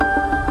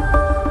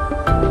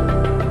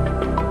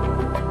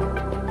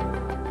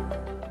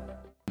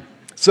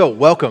So,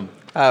 welcome.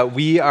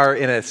 We are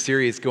in a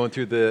series going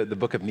through the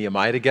book of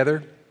Nehemiah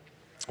together.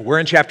 We're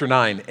in chapter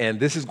 9, and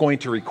this is going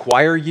to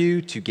require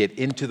you to get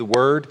into the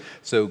Word.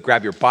 So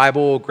grab your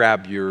Bible,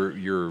 grab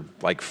your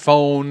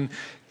phone,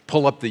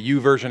 pull up the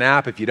YouVersion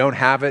app. If you don't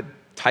have it,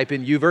 type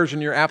in YouVersion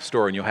in your app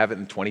store, and you'll have it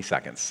in 20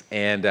 seconds.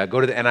 And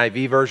go to the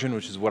NIV version,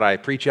 which is what I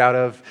preach out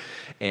of,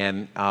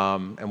 and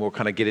we'll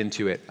kind of get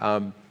into it.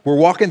 We're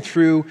walking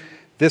through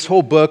this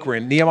whole book. We're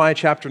in Nehemiah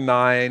chapter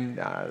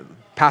 9.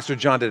 Pastor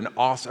Tom did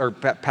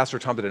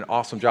an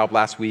awesome job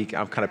last week.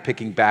 I'm kind of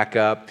picking back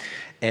up.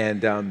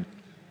 And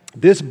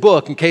this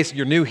book, in case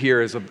you're new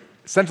here, is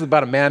essentially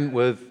about a man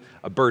with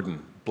a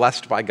burden,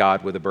 blessed by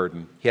God with a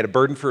burden. He had a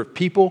burden for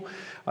people.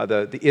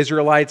 The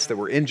Israelites that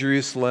were in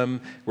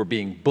Jerusalem were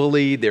being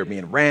bullied. They were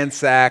being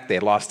ransacked. They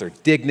had lost their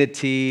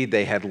dignity.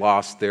 They had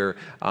lost their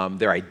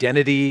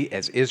identity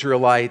as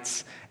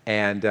Israelites.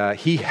 And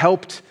he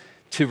helped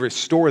to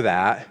restore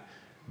that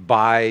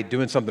by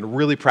doing something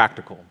really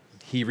practical.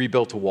 He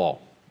rebuilt a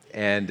wall.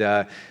 And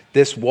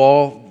this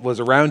wall was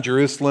around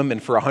Jerusalem,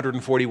 and for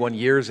 141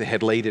 years it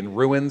had laid in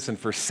ruins, and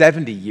for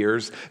 70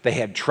 years they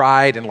had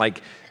tried in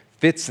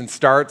fits and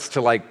starts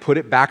to put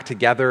it back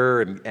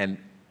together, and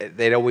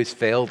they'd always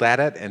failed at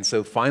it. And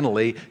so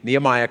finally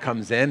Nehemiah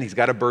comes in. He's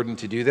got a burden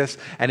to do this,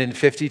 and in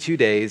 52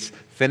 days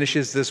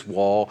finishes this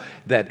wall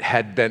that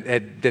had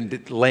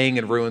been laying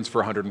in ruins for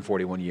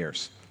 141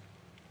 years.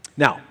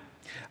 Now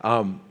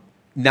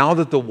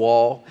that the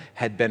wall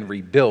had been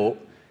rebuilt,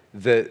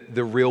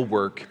 the real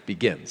work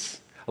begins.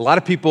 A lot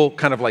of people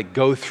kind of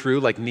go through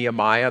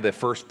Nehemiah, the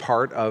first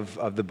part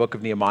of the book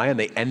of Nehemiah, and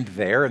they end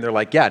there, and they're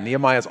like, yeah,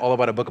 Nehemiah is all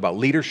about a book about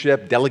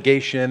leadership,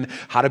 delegation,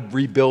 how to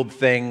rebuild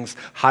things,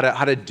 how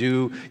to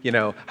do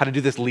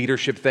this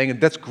leadership thing.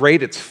 And that's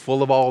great. It's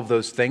full of all of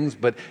those things,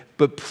 but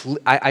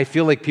I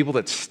feel like people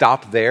that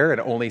stop there and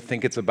only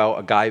think it's about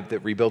a guy that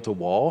rebuilt a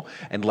wall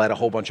and led a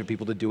whole bunch of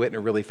people to do it in a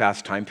really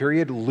fast time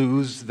period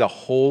lose the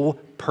whole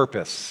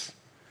purpose.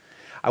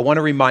 I want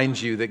to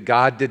remind you that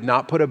God did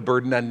not put a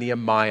burden on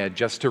Nehemiah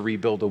just to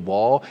rebuild a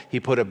wall. He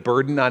put a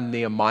burden on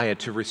Nehemiah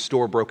to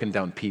restore broken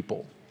down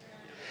people.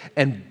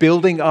 And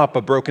building up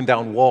a broken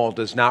down wall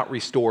does not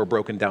restore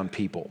broken down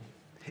people.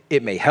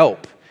 It may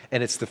help,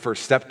 and it's the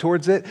first step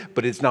towards it,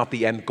 but it's not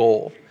the end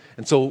goal.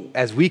 And so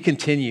as we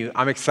continue,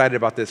 I'm excited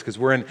about this because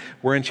we're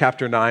in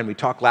chapter 9. We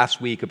talked last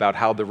week about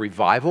how the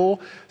revival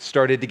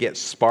started to get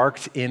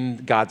sparked in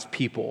God's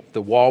people.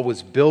 The wall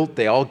was built,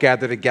 they all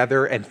gathered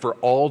together, and for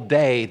all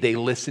day they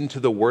listened to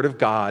the word of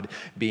God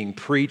being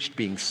preached,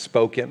 being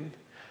spoken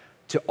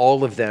to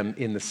all of them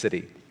in the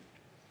city.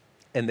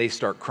 And they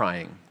start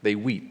crying. They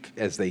weep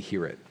as they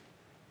hear it.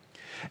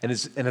 And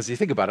as you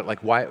think about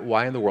it,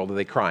 why in the world are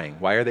they crying?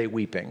 Why are they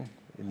weeping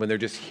when they're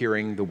just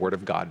hearing the word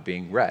of God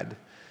being read?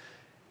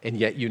 And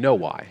yet you know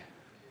why.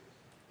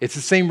 It's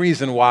the same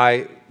reason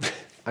why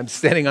I'm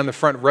standing on the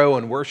front row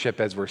in worship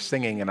as we're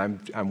singing and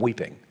I'm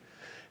weeping.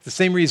 It's the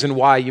same reason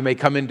why you may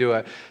come into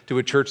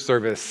a church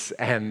service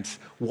and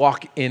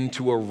walk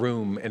into a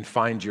room and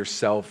find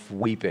yourself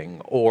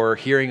weeping, or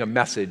hearing a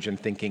message and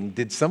thinking,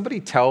 did somebody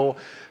tell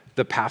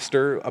the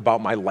pastor about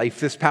my life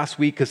this past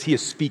week? Because he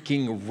is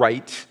speaking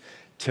right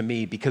to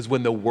me. Because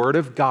when the word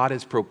of God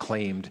is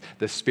proclaimed,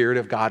 the Spirit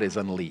of God is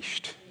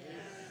unleashed.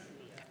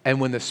 And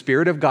when the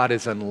Spirit of God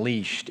is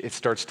unleashed, it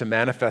starts to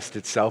manifest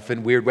itself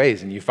in weird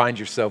ways, and you find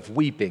yourself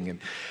weeping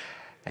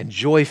and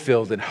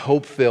joy-filled and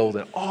hope-filled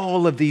and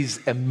all of these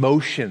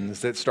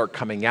emotions that start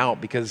coming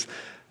out because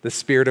the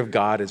Spirit of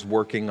God is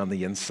working on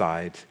the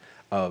inside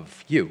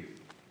of you.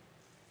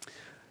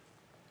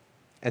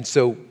 And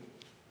so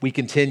we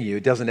continue.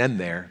 It doesn't end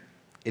there.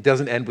 It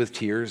doesn't end with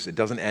tears. It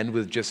doesn't end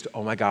with just,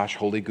 oh my gosh,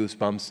 holy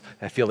goosebumps.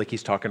 I feel like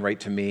he's talking right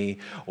to me.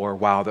 Or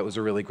wow, that was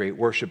a really great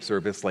worship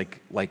service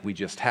like we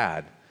just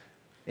had.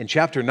 In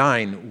chapter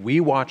 9, we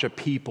watch a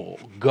people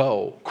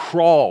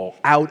crawl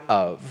out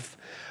of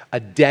a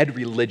dead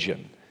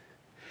religion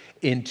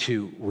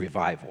into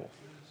revival.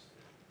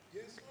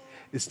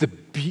 It's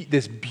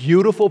this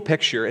beautiful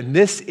picture, and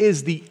this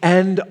is the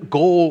end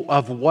goal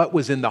of what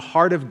was in the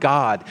heart of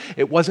God.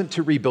 It wasn't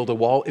to rebuild a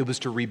wall, it was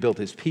to rebuild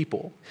his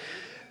people.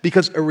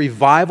 Because a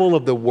revival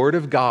of the Word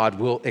of God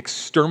will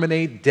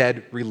exterminate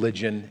dead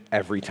religion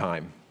every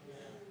time.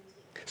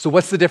 So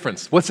what's the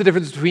difference? What's the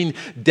difference between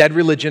dead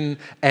religion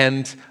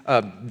and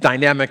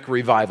dynamic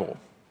revival?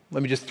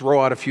 Let me just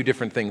throw out a few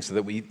different things so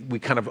that we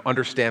kind of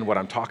understand what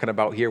I'm talking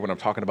about here when I'm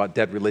talking about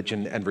dead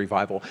religion and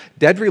revival.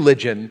 Dead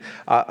religion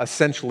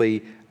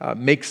essentially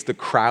makes the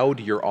crowd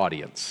your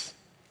audience.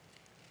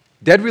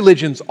 Dead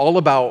religion's all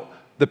about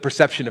the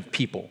perception of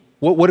people.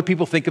 What do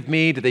people think of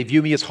me? Do they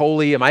view me as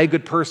holy? Am I a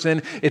good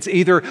person? It's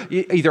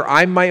either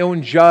I'm my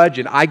own judge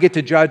and I get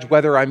to judge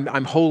whether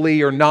I'm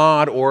holy or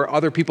not, or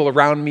other people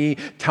around me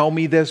tell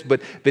me this.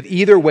 But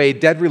either way,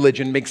 dead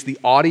religion makes the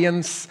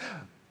audience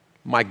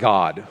my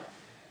God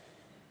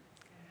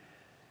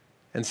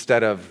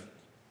instead of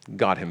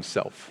God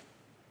himself.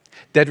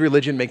 Dead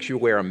religion makes you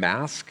wear a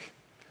mask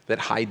that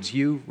hides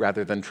you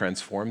rather than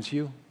transforms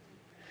you.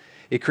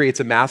 It creates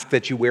a mask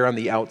that you wear on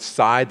the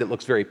outside that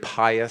looks very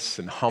pious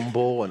and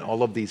humble and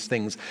all of these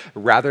things,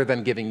 rather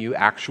than giving you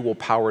actual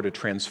power to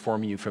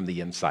transform you from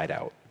the inside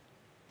out.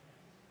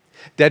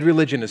 Dead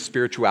religion is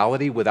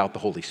spirituality without the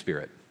Holy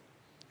Spirit.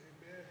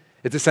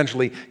 It's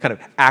essentially kind of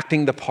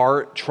acting the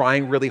part,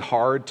 trying really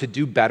hard to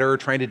do better,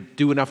 trying to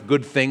do enough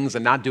good things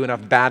and not do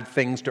enough bad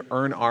things to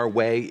earn our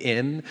way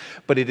in.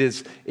 But it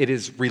is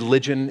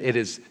religion, it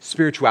is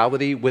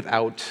spirituality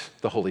without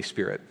the Holy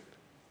Spirit.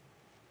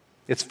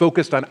 It's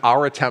focused on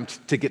our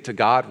attempt to get to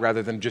God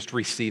rather than just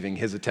receiving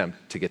his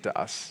attempt to get to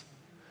us.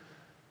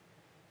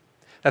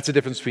 That's the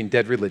difference between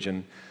dead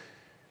religion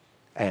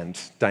and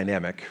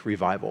dynamic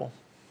revival.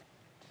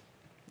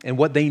 And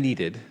what they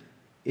needed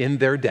in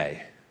their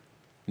day,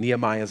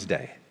 Nehemiah's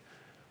day,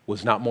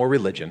 was not more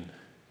religion.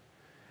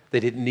 They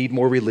didn't need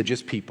more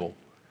religious people.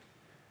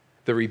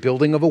 The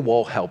rebuilding of a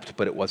wall helped,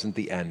 but it wasn't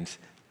the end.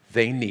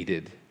 They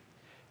needed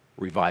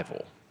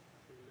revival.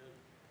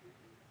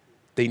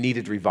 They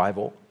needed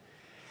revival.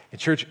 And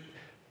church,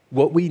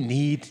 what we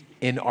need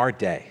in our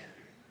day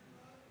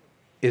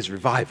is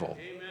revival.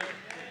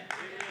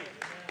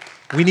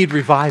 We need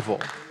revival.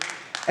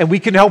 And we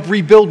can help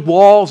rebuild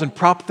walls and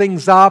prop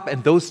things up,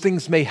 and those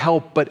things may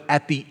help, but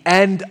at the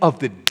end of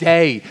the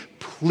day,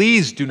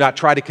 please do not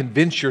try to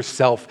convince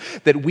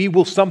yourself that we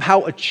will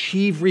somehow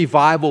achieve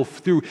revival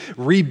through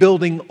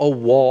rebuilding a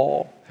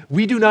wall.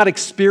 We do not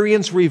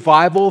experience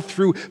revival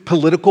through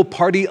political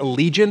party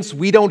allegiance.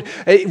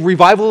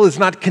 Revival is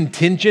not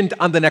contingent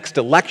on the next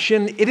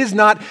election. It is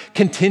not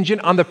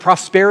contingent on the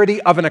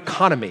prosperity of an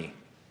economy.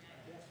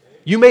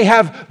 You may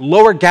have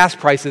lower gas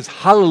prices,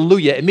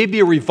 hallelujah. It may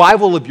be a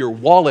revival of your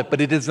wallet, but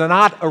it is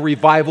not a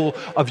revival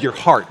of your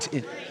heart.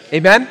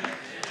 Amen?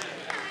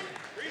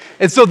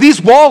 And so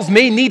these walls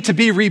may need to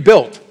be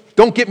rebuilt.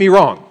 Don't get me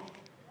wrong.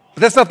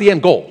 But that's not the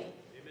end goal.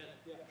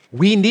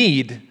 We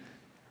need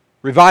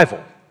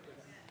revival.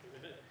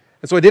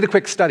 And so I did a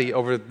quick study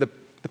over the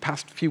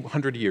past few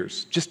hundred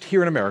years, just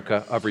here in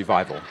America, of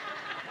revival.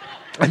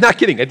 I'm not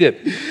kidding, I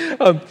did.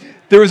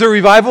 There was a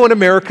revival in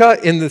America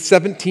in the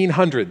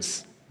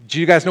 1700s. Do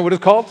you guys know what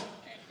it's called?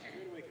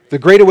 The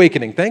Great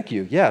Awakening. Thank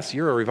you. Yes,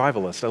 you're a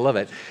revivalist. I love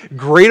it.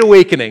 Great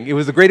Awakening. It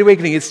was the Great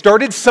Awakening. It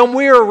started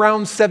somewhere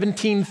around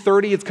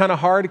 1730. It's kind of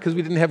hard because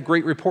we didn't have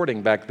great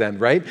reporting back then,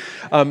 right?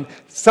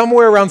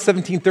 Somewhere around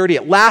 1730.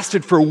 It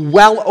lasted for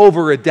well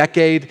over a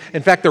decade.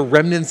 In fact, the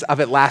remnants of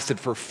it lasted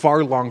for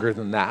far longer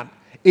than that.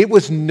 It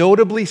was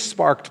notably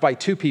sparked by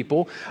two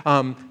people.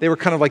 They were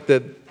kind of like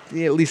at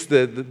least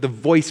the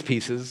voice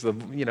pieces, the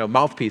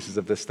mouthpieces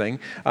of this thing,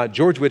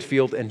 George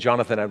Whitefield and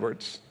Jonathan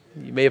Edwards.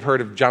 You may have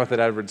heard of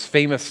Jonathan Edwards'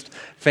 famous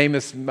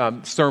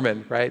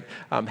sermon, right?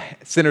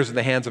 Sinners in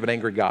the Hands of an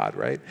Angry God,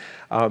 right?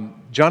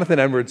 Jonathan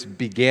Edwards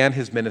began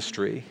his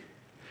ministry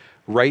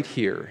right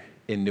here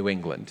in New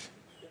England,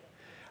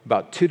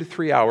 about 2 to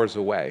 3 hours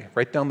away,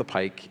 right down the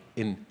pike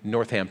in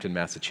Northampton,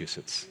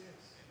 Massachusetts.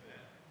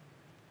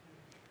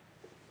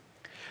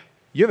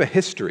 You have a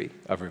history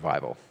of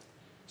revival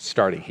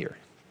starting here.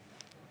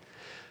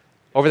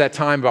 Over that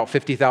time, about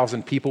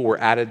 50,000 people were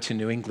added to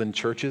New England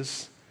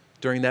churches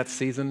during that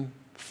season.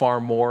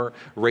 Far more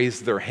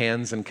raised their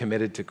hands and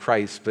committed to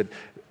Christ. But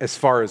as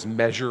far as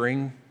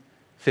measuring,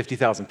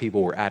 50,000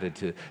 people were added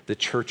to the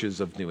churches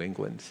of New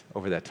England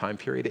over that time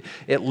period.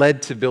 It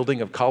led to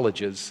building of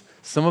colleges.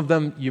 Some of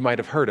them you might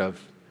have heard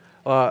of.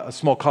 A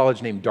small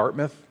college named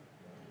Dartmouth,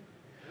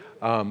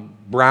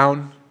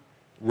 Brown,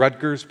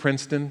 Rutgers,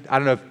 Princeton. I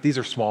don't know if these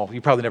are small.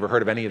 You probably never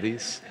heard of any of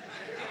these.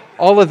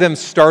 All of them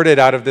started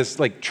out of this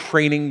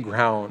training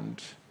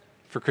ground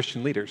for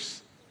Christian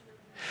leaders.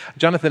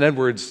 Jonathan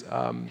Edwards,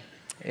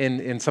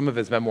 in some of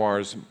his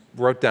memoirs,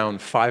 wrote down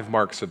 5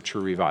 marks of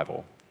true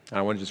revival. And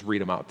I want to just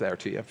read them out there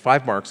to you.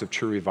 5 marks of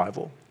true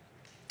revival.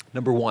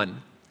 Number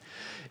 1,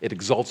 it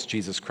exalts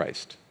Jesus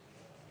Christ.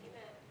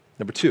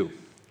 Number 2,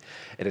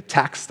 it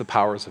attacks the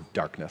powers of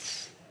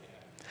darkness.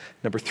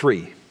 Number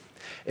 3,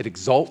 it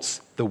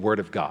exalts the Word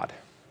of God.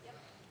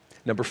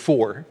 Number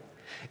 4,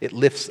 it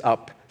lifts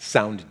up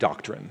sound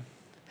doctrine.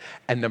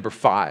 And number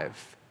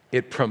 5,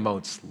 it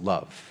promotes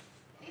love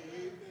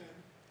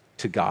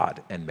to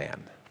God and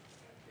man.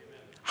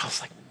 I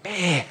was like,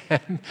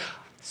 man,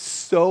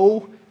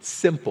 so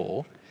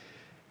simple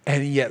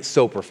and yet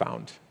so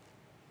profound.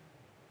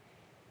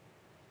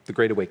 The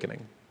Great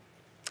Awakening,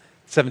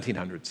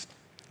 1700s.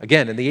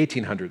 Again, in the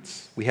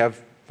 1800s, we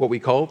have what we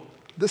call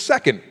the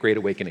Second Great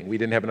Awakening. We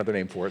didn't have another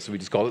name for it, so we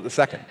just called it the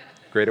Second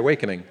Great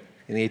Awakening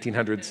in the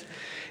 1800s.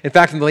 In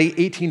fact, in the late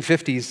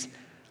 1850s,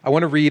 I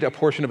want to read a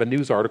portion of a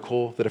news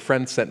article that a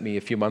friend sent me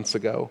a few months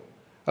ago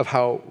of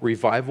how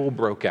revival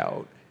broke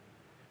out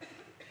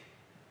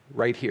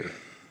right here.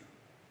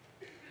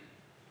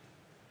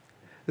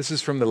 This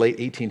is from the late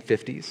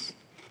 1850s.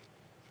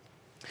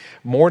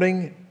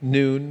 Morning,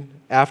 noon,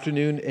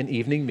 afternoon, and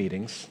evening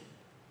meetings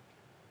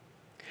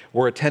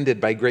were attended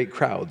by great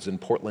crowds in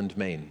Portland,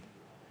 Maine,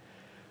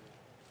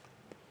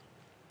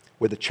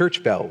 where the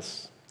church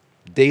bells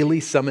daily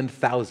summoned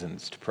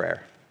thousands to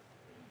prayer.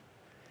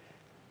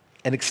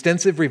 An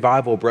extensive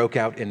revival broke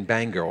out in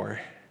Bangor,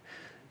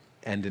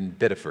 and in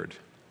Biddeford.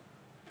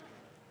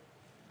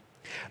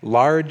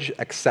 Large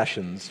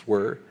accessions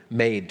were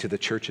made to the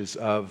churches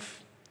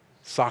of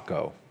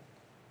Saco.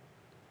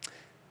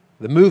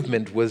 The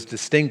movement was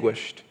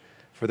distinguished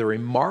for the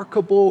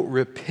remarkable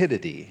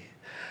rapidity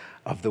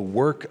of the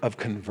work of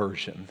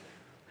conversion,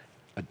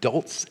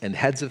 adults and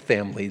heads of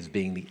families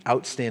being the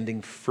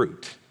outstanding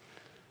fruit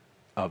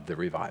of the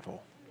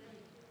revival.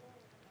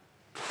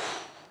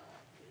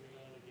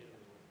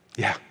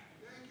 Yeah.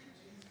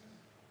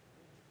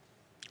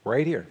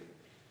 Right here.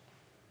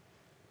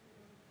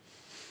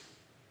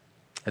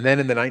 And then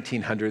in the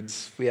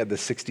 1900s, we had the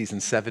 60s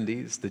and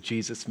 70s, the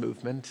Jesus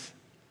movement.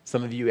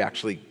 Some of you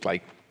actually,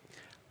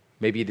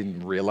 maybe you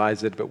didn't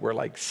realize it, but we're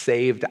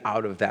saved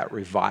out of that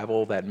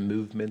revival, that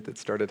movement that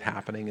started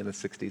happening in the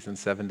 60s and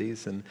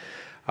 70s. And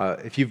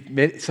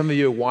some of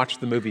you have watched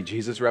the movie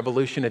Jesus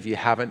Revolution. If you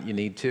haven't, you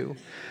need to.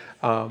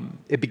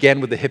 It began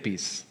with the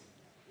hippies.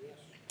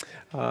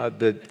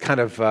 The kind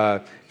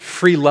of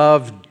free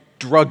love,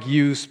 drug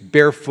use,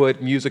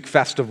 barefoot, music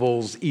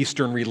festivals,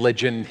 Eastern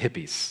religion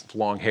hippies,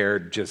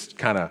 long-haired, just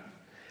kind of.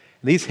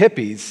 These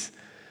hippies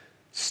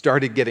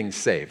started getting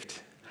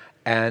saved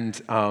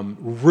and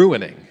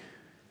ruining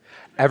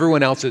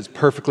everyone else's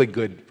perfectly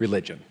good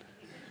religion.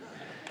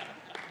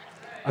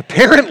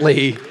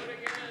 Apparently,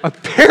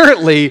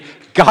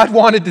 God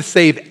wanted to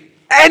save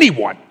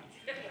anyone.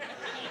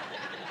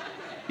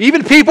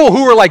 Even people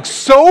who were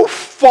so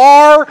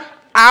far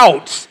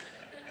out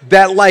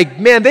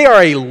that they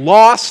are a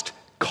lost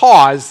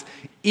cause.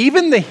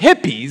 Even the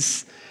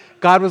hippies,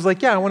 God was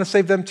yeah, I want to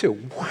save them too.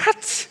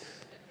 What?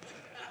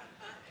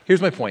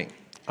 Here's my point.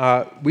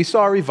 We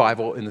saw a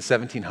revival in the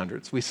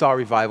 1700s. We saw a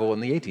revival in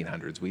the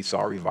 1800s. We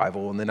saw a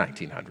revival in the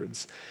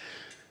 1900s.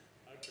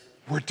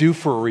 We're due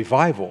for a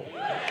revival.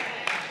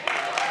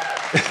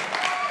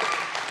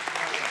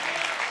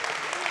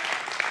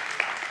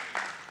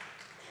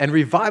 And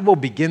revival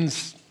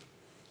begins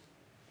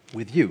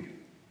with you.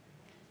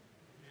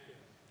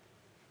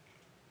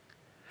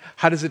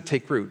 How does it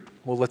take root?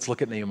 Well, let's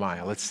look at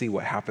Nehemiah. Let's see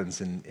what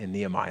happens in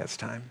Nehemiah's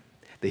time.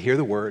 They hear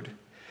the word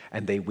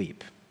and they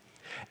weep.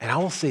 And I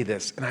will say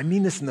this, and I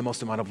mean this in the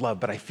most amount of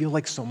love, but I feel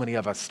like so many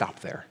of us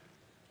stop there.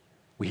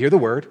 We hear the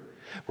word,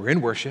 we're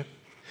in worship,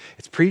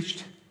 it's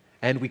preached,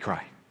 and we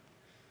cry.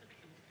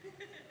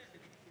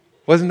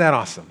 Wasn't that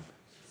awesome?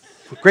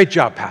 Great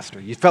job, Pastor.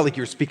 You felt like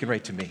you were speaking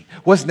right to me.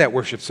 Wasn't that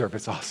worship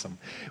service awesome?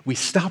 We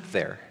stop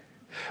there.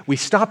 We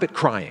stop at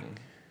crying.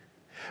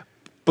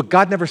 But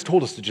God never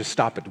told us to just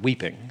stop at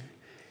weeping.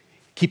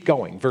 Keep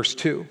going. Verse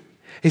 2.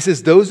 He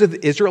says, those of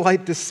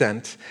Israelite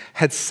descent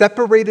had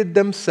separated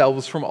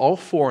themselves from all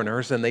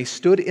foreigners, and they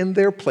stood in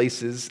their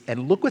places,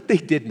 and look what they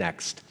did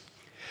next.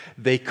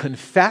 They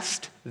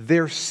confessed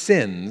their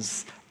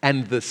sins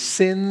and the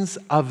sins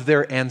of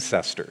their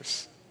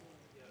ancestors.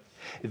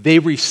 They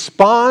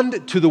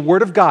respond to the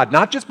word of God,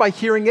 not just by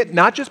hearing it,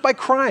 not just by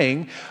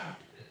crying,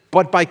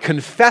 but by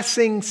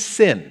confessing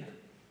sin.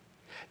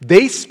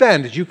 They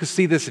spend, as you can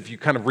see this if you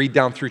kind of read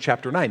down through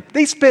chapter 9,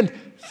 they spend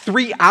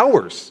 3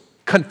 hours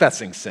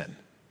confessing sin.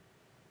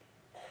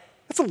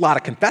 That's a lot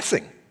of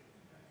confessing.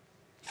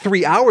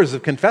 3 hours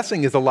of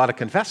confessing is a lot of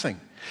confessing.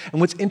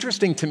 And what's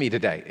interesting to me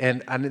today,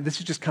 and this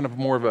is just kind of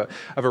more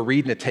of a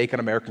read and a take on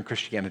American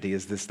Christianity,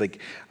 is this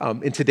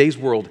in today's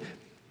world,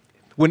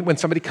 when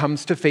somebody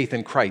comes to faith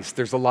in Christ,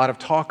 there's a lot of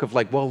talk of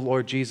well,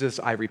 Lord Jesus,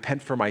 I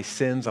repent for my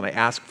sins and I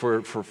ask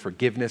for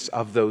forgiveness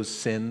of those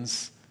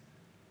sins.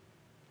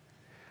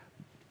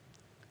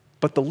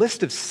 But the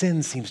list of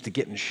sins seems to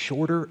get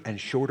shorter and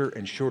shorter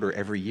and shorter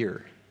every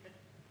year.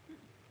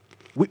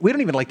 We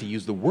don't even like to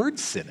use the word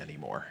sin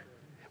anymore.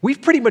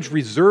 We've pretty much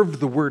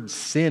reserved the word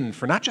sin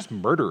for not just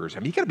murderers. I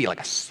mean, you got to be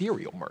a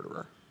serial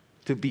murderer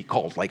to be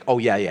called oh,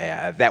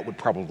 yeah, that would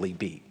probably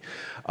be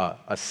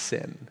a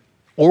sin.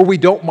 Or we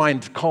don't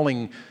mind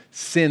calling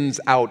sins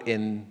out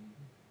in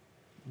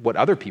what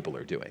other people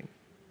are doing,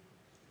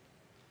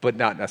 but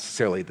not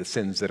necessarily the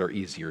sins that are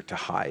easier to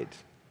hide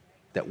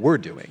that we're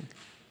doing.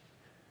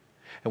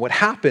 And what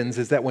happens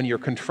is that when you're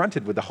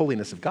confronted with the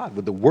holiness of God,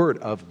 with the word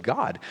of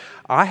God,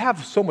 I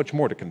have so much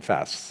more to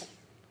confess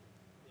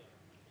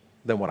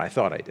than what I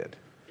thought I did.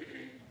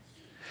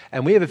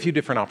 And we have a few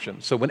different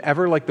options. So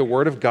whenever the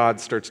word of God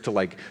starts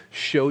to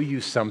show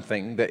you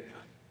something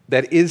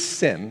that is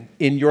sin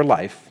in your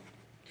life,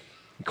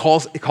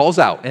 it calls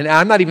out. And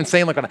I'm not even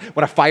saying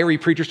when a fiery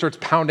preacher starts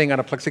pounding on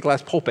a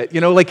plexiglass pulpit,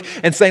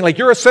 and saying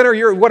you're a sinner,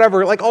 you're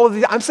whatever, all of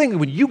these. I'm saying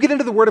when you get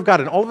into the Word of God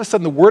and all of a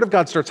sudden the Word of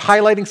God starts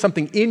highlighting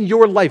something in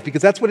your life,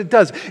 because that's what it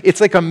does.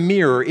 It's like a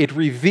mirror. It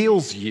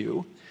reveals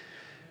you.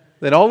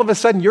 Then all of a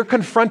sudden you're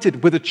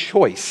confronted with a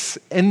choice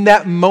in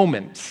that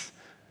moment.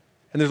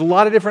 And there's a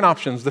lot of different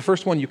options. The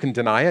first one, you can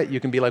deny it. You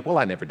can be well,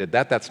 I never did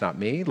that. That's not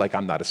me.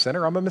 I'm not a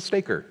sinner. I'm a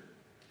mistaker.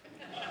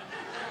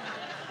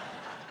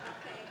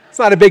 It's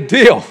not a big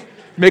deal. I'm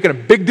making a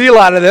big deal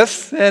out of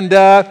this, and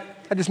I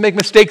just make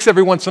mistakes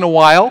every once in a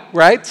while,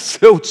 right?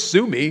 So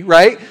sue me,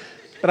 right?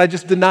 But I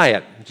just deny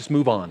it, just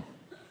move on.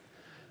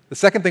 The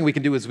second thing we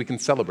can do is we can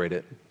celebrate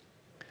it.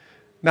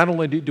 Not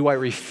only do I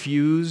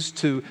refuse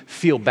to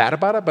feel bad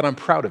about it, but I'm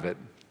proud of it.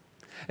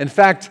 In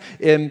fact,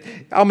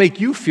 I'll make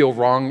you feel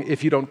wrong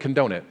if you don't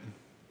condone it.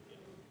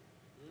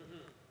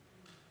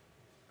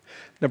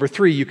 Number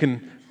 3, you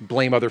can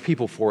blame other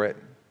people for it.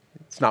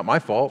 It's not my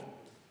fault.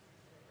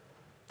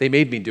 They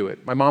made me do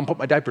it. My mom put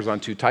my diapers on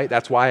too tight.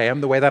 That's why I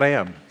am the way that I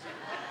am.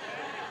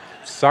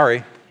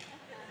 Sorry.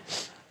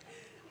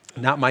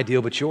 Not my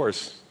deal, but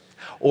yours.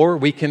 Or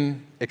we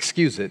can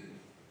excuse it.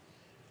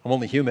 I'm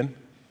only human.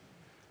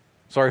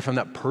 Sorry if I'm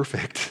not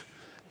perfect.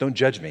 Don't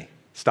judge me.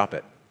 Stop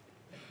it.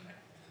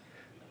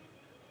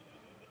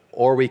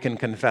 Or we can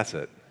confess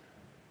it.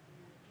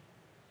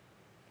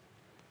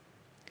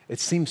 It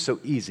seems so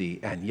easy,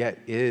 and yet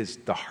is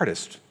the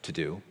hardest to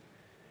do.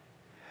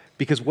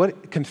 Because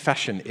what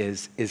confession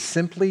is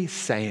simply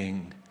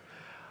saying,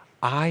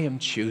 I am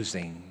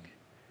choosing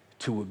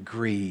to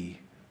agree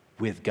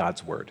with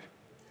God's word.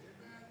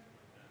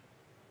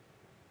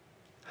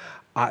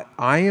 I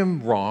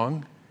am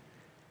wrong,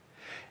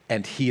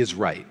 and he is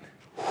right.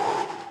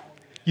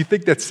 You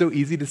think that's so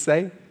easy to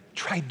say?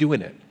 Try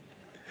doing it.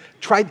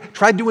 Try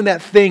doing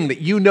that thing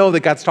that you know that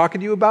God's talking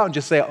to you about and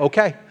just say,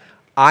 okay,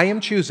 I am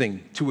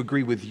choosing to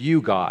agree with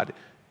you, God,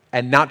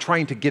 and not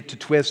trying to get to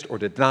twist or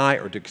to deny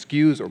or to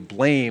excuse or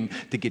blame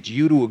to get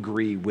you to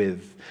agree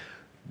with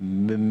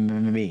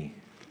me.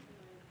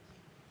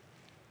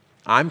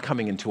 I'm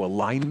coming into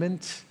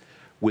alignment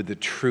with the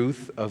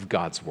truth of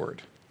God's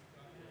word.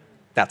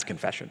 That's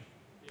confession.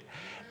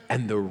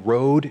 And the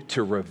road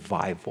to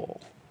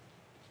revival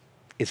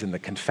is in the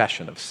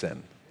confession of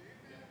sin.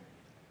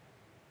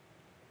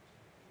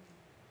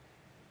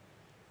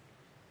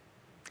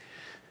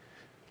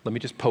 Let me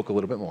just poke a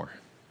little bit more.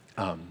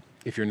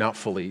 If you're not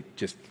fully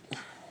just,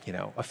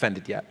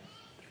 offended yet.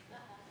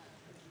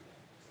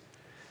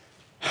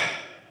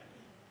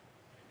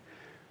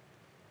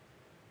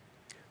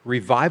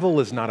 Revival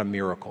is not a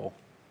miracle.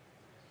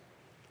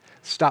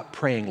 Stop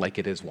praying like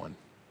it is one.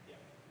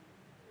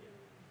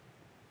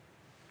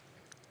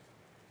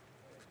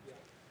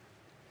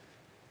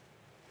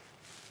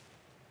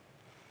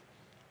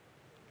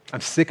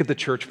 I'm sick of the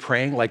church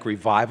praying like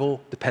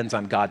revival depends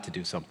on God to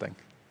do something.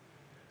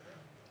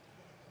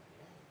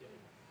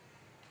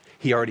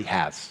 He already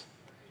has.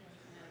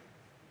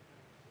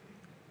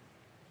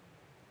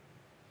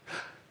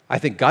 I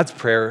think God's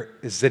prayer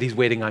is that he's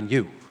waiting on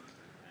you.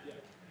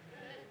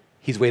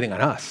 He's waiting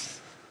on us.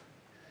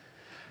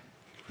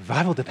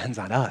 Revival depends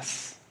on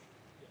us.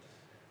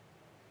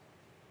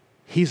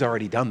 He's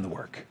already done the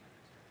work.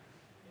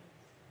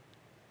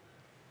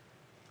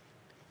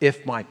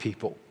 If my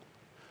people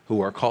who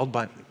are called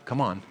by,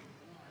 come on.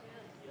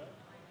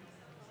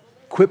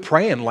 Quit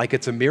praying like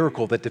it's a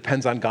miracle that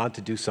depends on God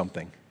to do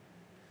something.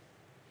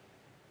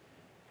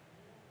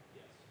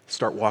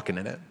 Start walking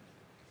in it.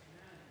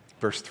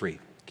 Verse 3.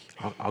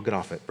 I'll get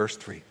off it. Verse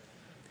 3.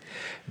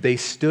 They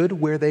stood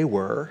where they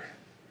were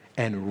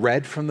and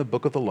read from the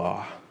book of the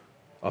law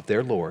of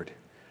their Lord.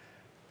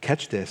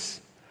 Catch this,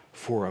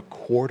 for a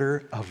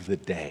quarter of the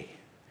day,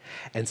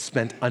 and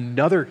spent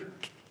another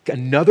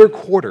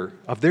quarter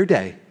of their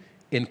day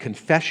in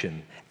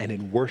confession and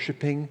in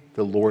worshiping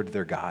the Lord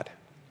their God.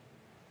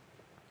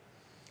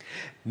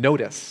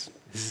 Notice,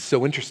 this is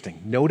so interesting.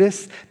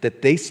 Notice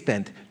that they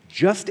spent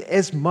just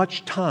as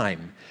much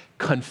time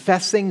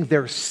confessing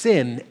their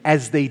sin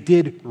as they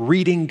did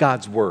reading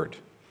God's word.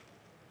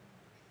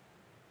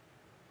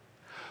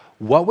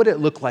 What would it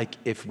look like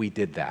if we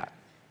did that?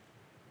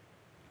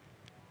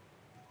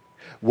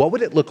 What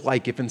would it look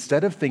like if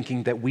instead of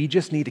thinking that we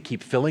just need to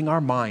keep filling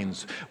our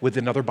minds with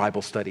another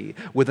Bible study,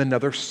 with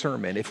another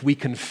sermon, if we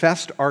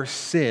confessed our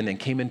sin and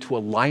came into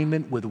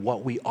alignment with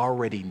what we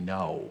already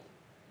know?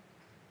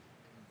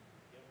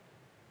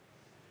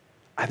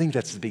 I think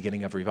that's the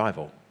beginning of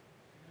revival.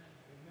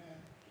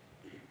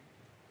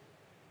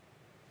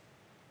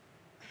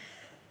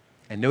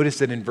 And notice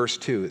that in verse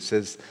 2, it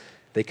says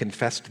they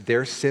confessed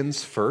their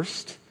sins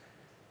first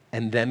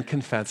and then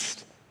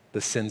confessed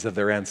the sins of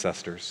their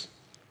ancestors.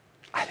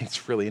 I think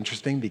it's really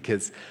interesting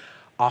because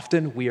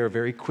often we are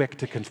very quick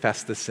to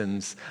confess the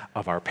sins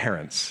of our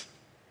parents,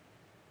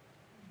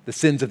 the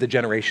sins of the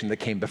generation that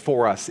came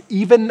before us,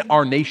 even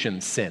our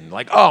nation's sin.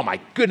 Like, oh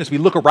my goodness, we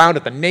look around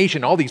at the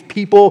nation, all these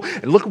people,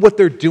 and look at what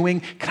they're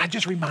doing. Can I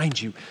just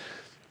remind you,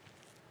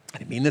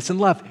 I mean this in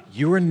love,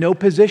 you're in no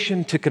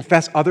position to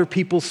confess other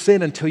people's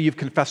sin until you've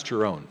confessed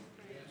your own.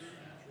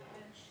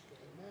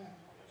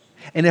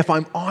 And if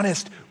I'm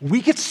honest,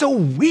 we get so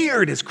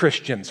weird as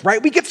Christians,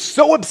 right? We get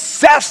so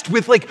obsessed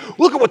with look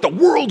at what the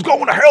world's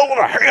going to hell in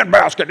a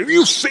handbasket. Have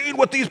you seen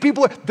what these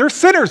people are? They're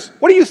sinners.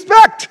 What do you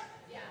expect?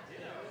 Yeah.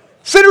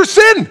 Sinners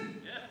sin.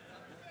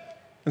 Yeah.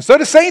 And so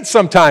do saints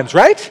sometimes,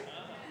 right?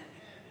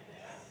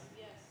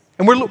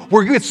 And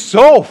we're get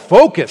so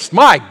focused.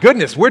 My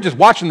goodness, we're just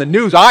watching the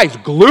news, eyes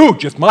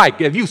glued.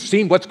 Have you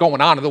seen what's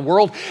going on in the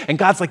world? And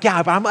God's like,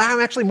 yeah, but I'm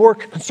actually more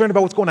concerned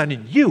about what's going on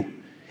in you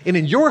and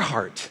in your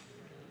heart.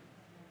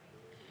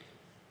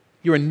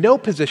 You're in no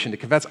position to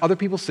confess other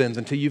people's sins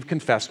until you've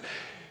confessed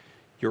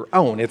your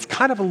own. It's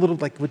kind of a little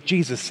like what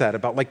Jesus said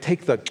about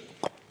take the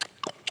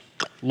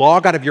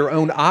log out of your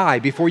own eye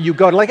before you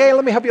go to like, hey,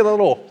 let me help you with a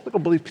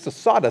little piece of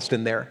sawdust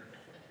in there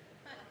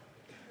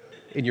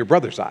in your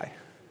brother's eye.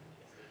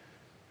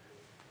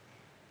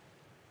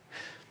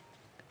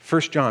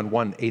 1 John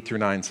 1, 8 through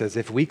 9 says,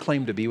 if we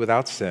claim to be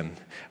without sin,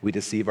 we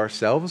deceive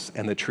ourselves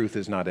and the truth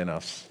is not in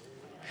us.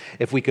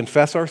 If we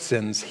confess our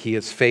sins, he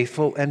is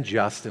faithful and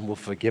just and will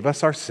forgive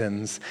us our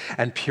sins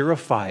and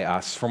purify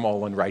us from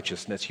all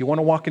unrighteousness. You want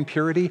to walk in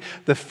purity?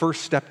 The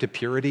first step to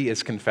purity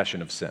is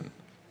confession of sin.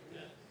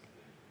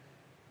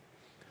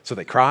 So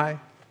they cry,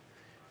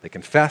 they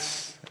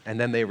confess, and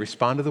then they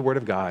respond to the word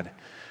of God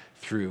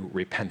through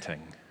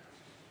repenting.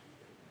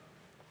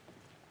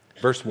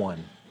 Verse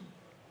 1.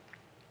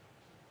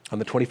 On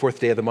the 24th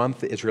day of the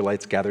month, the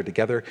Israelites gathered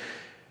together,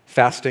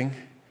 fasting,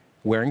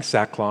 wearing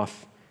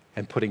sackcloth,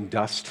 and putting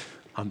dust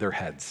on their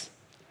heads.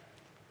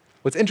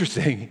 What's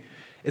interesting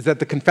is that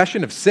the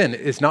confession of sin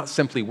is not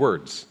simply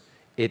words.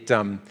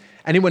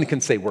 Anyone can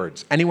say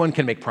words. Anyone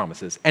can make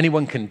promises.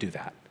 Anyone can do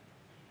that.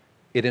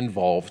 It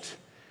involved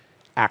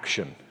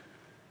action.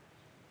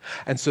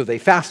 And so they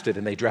fasted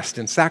and they dressed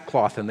in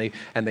sackcloth and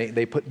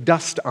they put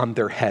dust on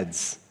their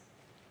heads.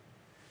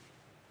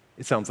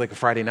 It sounds like a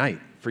Friday night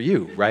for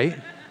you, right?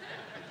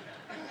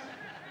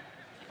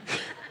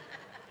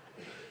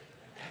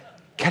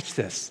 Catch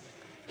this.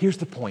 Here's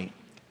the point.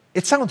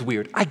 It sounds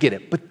weird, I get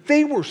it, but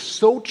they were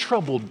so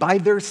troubled by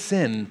their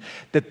sin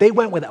that they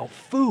went without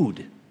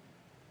food.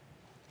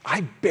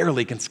 I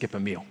barely can skip a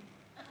meal.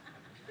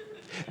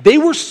 They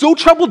were so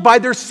troubled by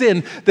their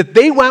sin that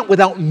they went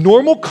without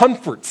normal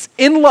comforts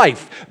in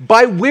life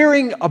by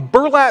wearing a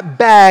burlap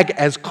bag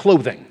as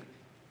clothing.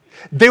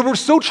 They were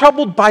so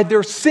troubled by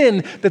their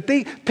sin that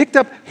they picked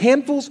up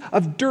handfuls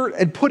of dirt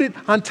and put it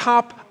on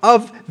top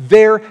of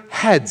their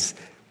heads.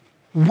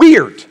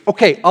 Weird.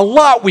 Okay, a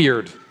lot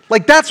weird.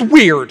 Like, that's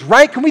weird,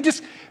 right? What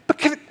if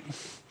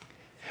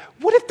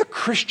the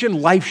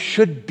Christian life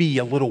should be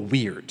a little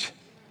weird?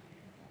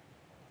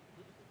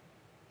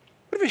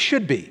 What if it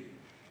should be?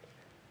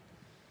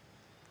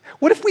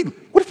 What if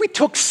we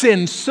took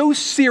sin so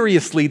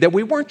seriously that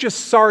we weren't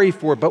just sorry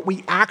for it, but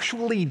we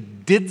actually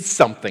did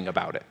something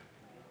about it?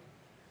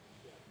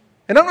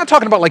 And I'm not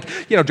talking about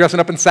dressing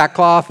up in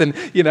sackcloth and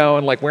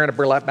wearing a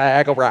burlap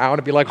bag around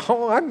and be like,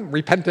 oh, I'm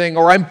repenting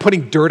or I'm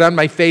putting dirt on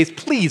my face.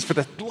 Please, for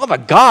the love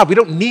of God, we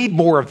don't need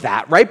more of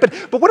that, right?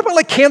 But what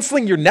about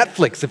canceling your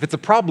Netflix if it's a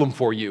problem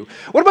for you?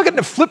 What about getting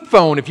a flip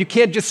phone if you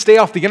can't just stay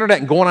off the internet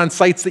and going on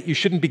sites that you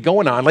shouldn't be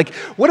going on?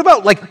 What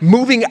about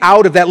moving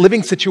out of that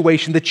living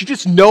situation that you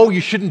just know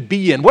you shouldn't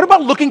be in? What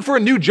about looking for a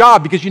new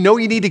job because you know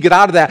you need to get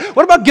out of that?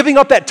 What about giving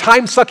up that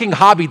time-sucking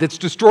hobby that's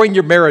destroying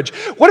your marriage?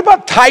 What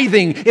about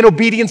tithing in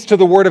obedience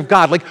to the Word of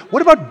God?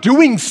 What about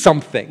doing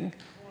something?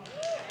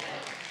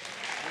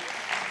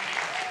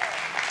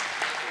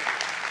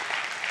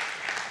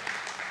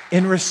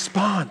 In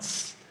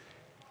response,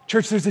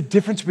 church, there's a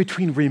difference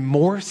between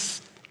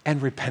remorse and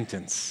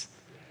repentance.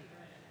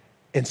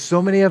 And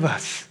so many of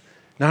us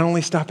not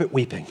only stop at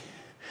weeping,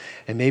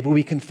 and maybe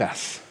we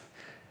confess,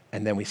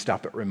 and then we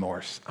stop at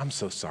remorse. I'm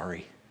so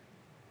sorry.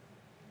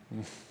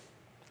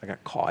 I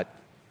got caught.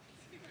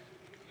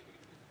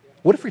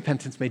 What if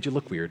repentance made you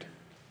look weird?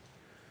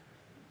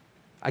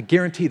 I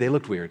guarantee they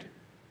looked weird.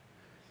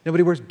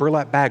 Nobody wears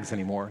burlap bags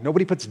anymore.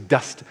 Nobody puts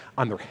dust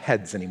on their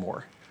heads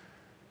anymore.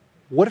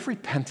 What if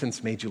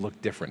repentance made you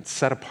look different,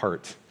 set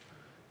apart?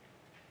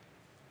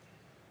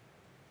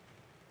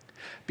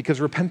 Because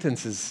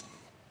repentance is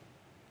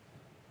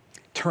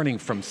turning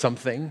from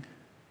something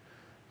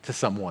to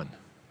someone.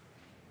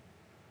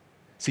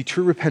 See,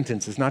 true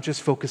repentance is not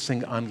just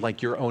focusing on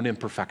your own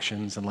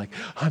imperfections and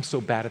I'm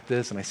so bad at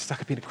this and I suck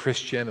at being a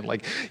Christian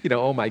and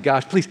oh my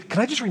gosh, please, can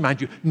I just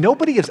remind you,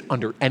 nobody is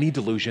under any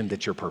delusion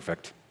that you're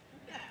perfect.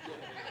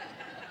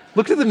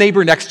 Look to the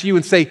neighbor next to you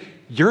and say,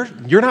 you're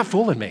not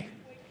fooling me.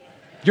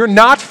 You're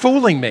not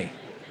fooling me.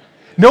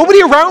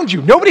 Nobody around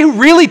you, nobody who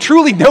really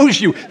truly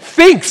knows you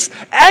thinks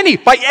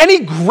by any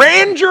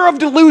grandeur of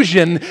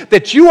delusion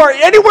that you are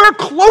anywhere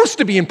close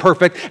to being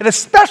perfect, and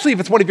especially if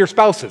it's one of your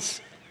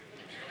spouses.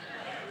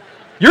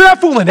 You're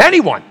not fooling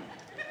anyone.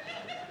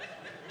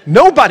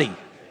 Nobody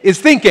is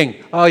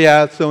thinking, oh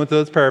yeah, so-and-so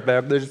is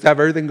perfect. They just have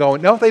everything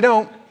going. No, they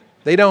don't.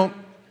 They don't.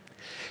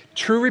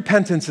 True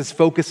repentance is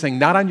focusing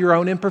not on your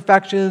own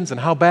imperfections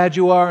and how bad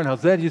you are and how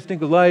bad you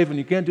think of life and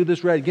you can't do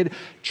this right.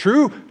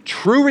 True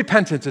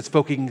repentance is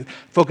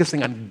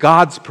focusing on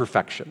God's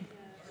perfection,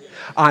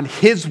 on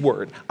His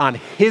word, on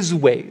His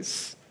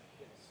ways.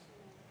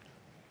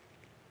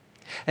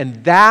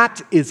 And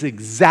that is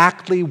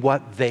exactly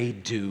what they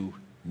do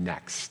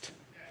next.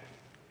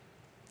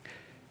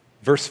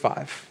 Verse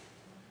 5.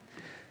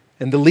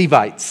 And the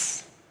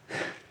Levites,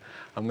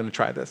 I'm going to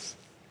try this.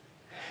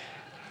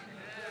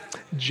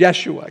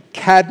 Jeshua,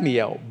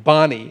 Kadmiel,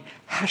 Bani,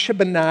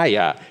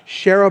 Hashabaniah,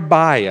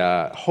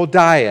 Sherebiah,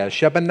 Hodiah,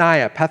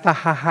 Shebaniah,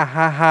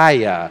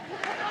 Pethahiah.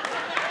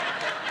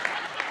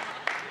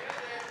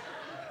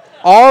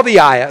 All the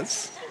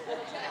ayahs,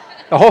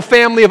 the whole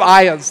family of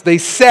ayahs, they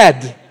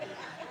said,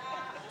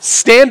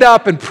 Stand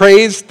up and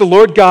praise the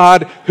Lord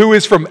God who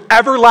is from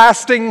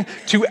everlasting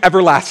to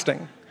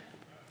everlasting.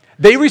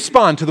 They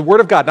respond to the word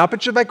of God, not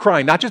just by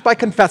crying, not just by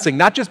confessing,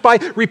 not just by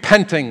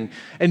repenting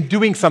and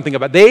doing something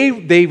about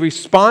it. They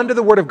respond to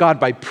the word of God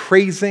by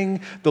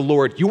praising the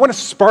Lord. You want to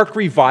spark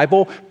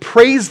revival?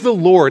 Praise the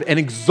Lord and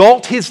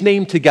exalt his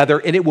name together,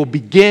 and it will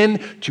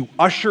begin to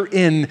usher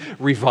in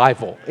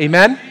revival.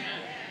 Amen?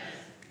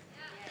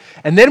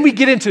 And then we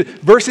get into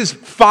verses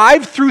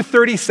 5 through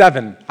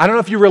 37. I don't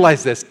know if you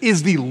realize this,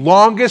 is the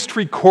longest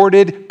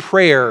recorded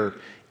prayer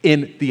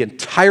in the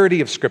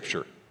entirety of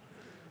Scripture.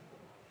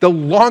 The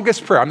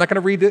longest prayer. I'm not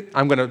going to read it.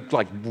 I'm going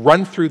to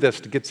run through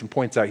this to get some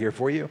points out here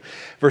for you.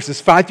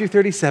 Verses 5 through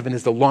 37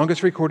 is the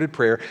longest recorded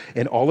prayer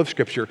in all of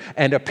Scripture.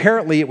 And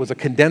apparently it was a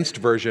condensed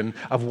version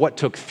of what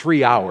took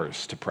 3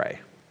 hours to pray.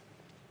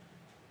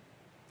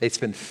 They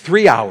spent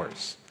 3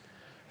 hours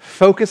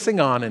focusing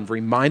on and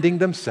reminding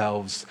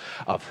themselves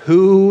of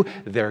who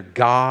their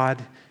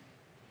God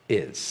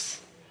is.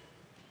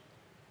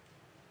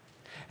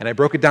 And I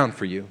broke it down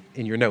for you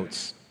in your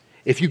notes.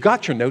 If you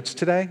got your notes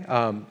today,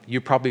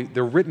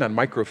 they're written on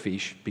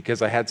microfiche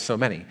because I had so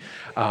many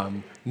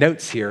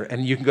notes here.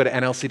 And you can go to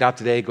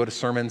nlc.today, go to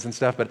sermons and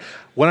stuff. But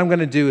what I'm going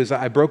to do is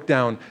I broke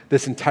down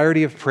this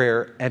entirety of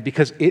prayer, and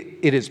because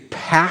it is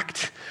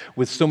packed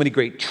with so many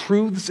great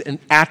truths and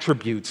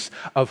attributes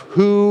of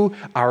who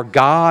our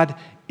God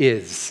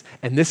is.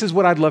 And this is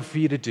what I'd love for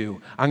you to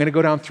do. I'm going to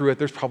go down through it.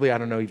 There's probably,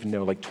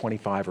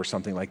 25 or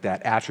something like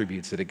that,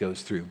 attributes that it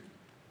goes through.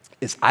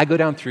 As I go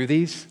down through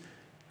these,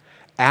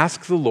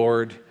 ask the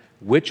Lord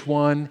which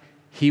one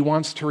he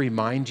wants to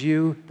remind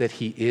you that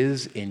he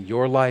is in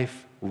your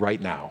life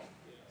right now.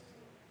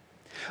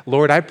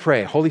 Lord, I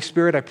pray, Holy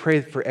Spirit, I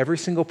pray for every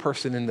single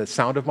person in the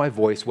sound of my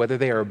voice, whether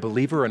they are a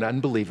believer or an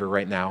unbeliever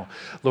right now.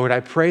 Lord, I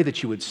pray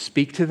that you would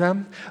speak to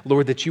them.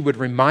 Lord, that you would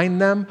remind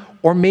them,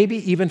 or maybe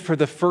even for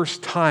the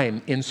first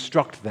time,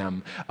 instruct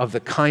them of the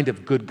kind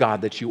of good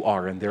God that you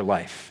are in their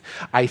life.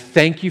 I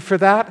thank you for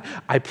that.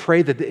 I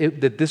pray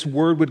that this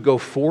word would go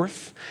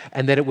forth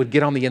and that it would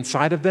get on the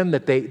inside of them,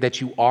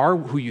 that you are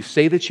who you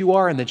say that you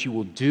are, and that you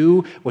will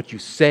do what you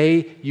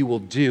say you will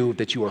do,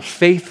 that you are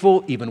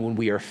faithful even when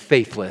we are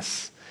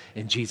faithless.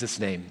 In Jesus'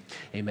 name,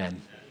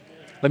 amen.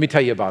 Let me tell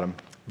you about him.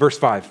 Verse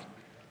 5.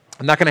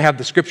 I'm not going to have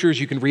the scriptures.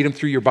 You can read them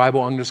through your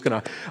Bible. I'm just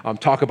going to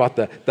talk about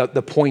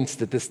the points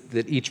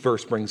that each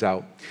verse brings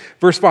out.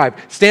 Verse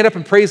 5. Stand up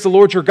and praise the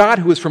Lord your God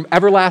who is from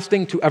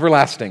everlasting to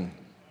everlasting.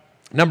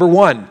 Number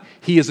one,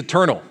 he is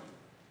eternal.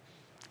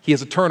 He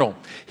is eternal.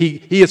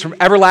 He is from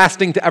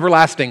everlasting to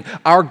everlasting.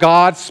 Our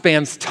God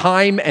spans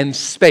time and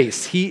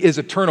space. He is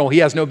eternal. He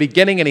has no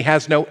beginning and he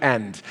has no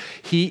end.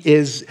 He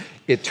is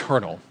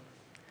eternal.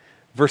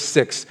 Verse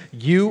 6,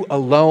 you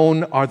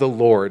alone are the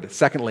Lord.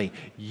 Secondly,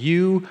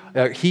 he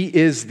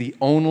is the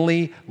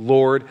only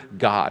Lord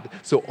God.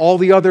 So all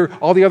the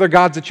other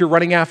gods that you're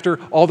running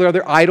after, all the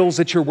other idols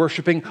that you're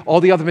worshiping,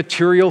 all the other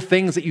material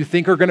things that you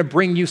think are going to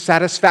bring you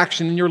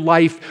satisfaction in your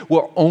life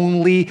will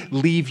only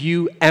leave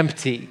you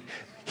empty.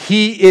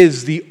 He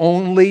is the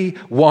only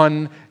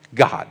one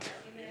God.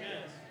 Amen.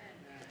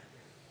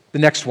 The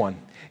next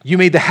one, you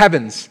made the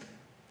heavens,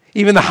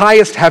 even the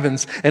highest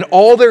heavens, and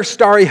all their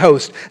starry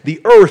host,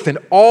 the earth and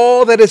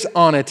all that is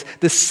on it,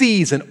 the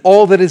seas and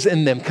all that is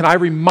in them. Can I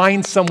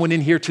remind someone in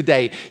here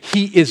today,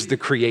 he is the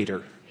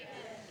creator.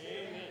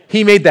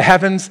 He made the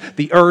heavens,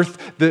 the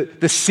earth,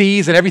 the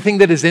seas, and everything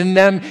that is in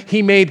them.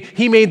 He made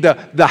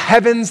the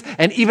heavens,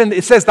 and even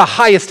it says the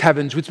highest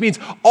heavens, which means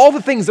all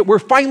the things that we're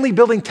finally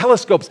building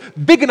telescopes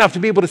big enough to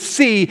be able to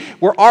see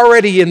were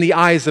already in the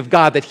eyes of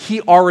God, that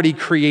he already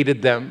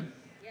created them.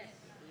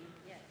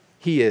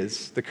 He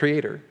is the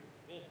creator.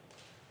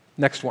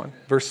 Next one,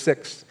 verse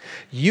 6.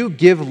 You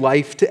give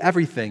life to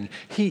everything.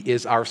 He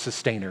is our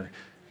sustainer.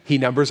 He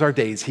numbers our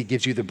days. He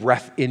gives you the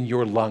breath in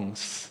your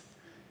lungs.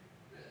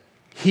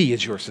 He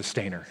is your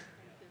sustainer.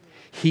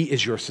 He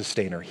is your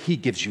sustainer. He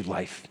gives you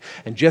life.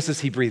 And just as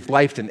he breathed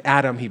life in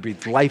Adam, he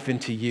breathed life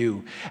into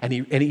you. And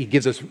he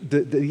gives us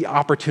the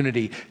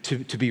opportunity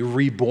to be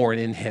reborn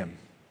in him.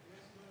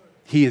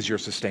 He is your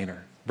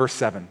sustainer. Verse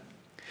 7.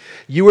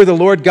 You are the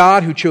Lord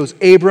God who chose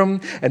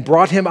Abram and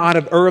brought him out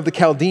of Ur of the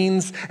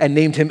Chaldeans and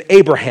named him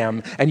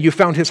Abraham. And you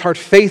found his heart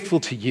faithful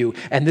to you.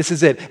 And this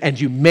is it. And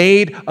you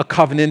made a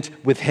covenant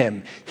with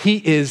him. He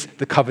is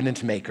the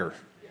covenant maker.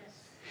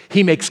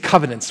 He makes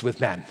covenants with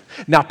men,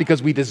 not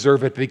because we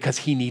deserve it, but because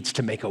he needs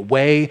to make a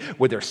way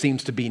where there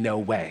seems to be no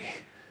way.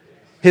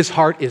 His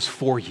heart is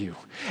for you.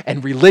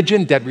 And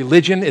religion, dead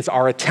religion, is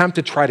our attempt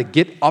to try to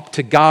get up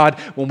to God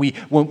when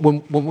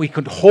we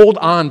could hold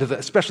on to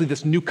especially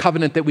this new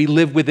covenant that we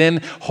live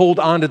within, hold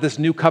on to this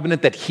new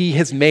covenant that he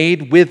has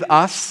made with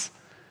us,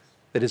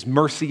 that is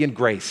mercy and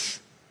grace.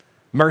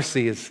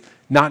 Mercy is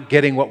not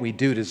getting what we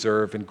do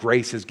deserve, and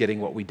grace is getting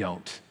what we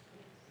don't.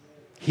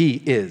 He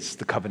is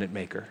the covenant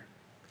maker.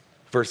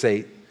 Verse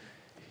 8,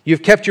 you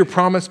have kept your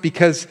promise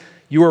because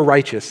you are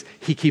righteous.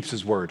 He keeps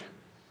his word.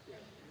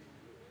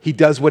 He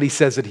does what he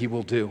says that he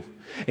will do.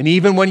 And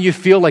even when you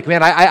feel like,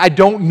 man, I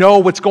don't know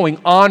what's going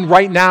on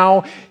right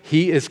now,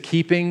 he is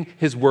keeping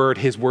his word.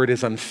 His word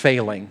is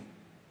unfailing.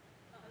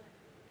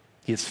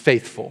 He is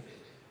faithful.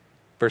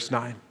 Verse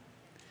 9.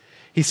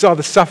 He saw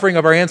the suffering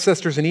of our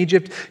ancestors in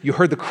Egypt. You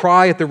heard the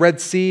cry at the Red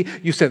Sea.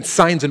 You sent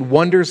signs and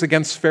wonders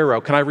against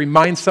Pharaoh. Can I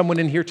remind someone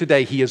in here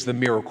today, he is the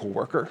miracle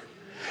worker.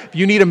 If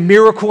you need a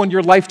miracle in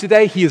your life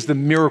today, he is the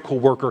miracle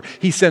worker.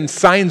 He sends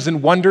signs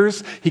and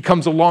wonders. He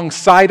comes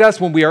alongside us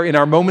when we are in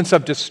our moments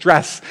of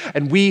distress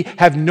and we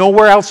have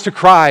nowhere else to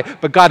cry.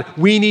 But God,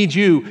 we need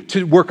you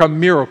to work a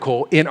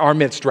miracle in our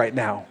midst right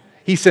now.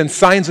 He sends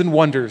signs and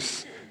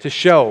wonders to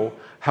show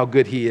how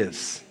good he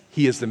is.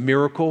 He is the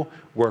miracle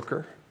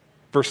worker.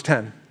 Verse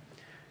 10,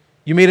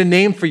 you made a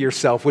name for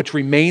yourself, which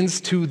remains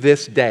to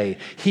this day.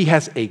 He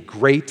has a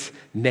great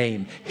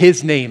name.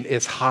 His name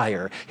is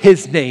higher.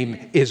 His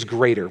name is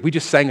greater. We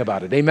just sang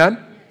about it.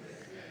 Amen?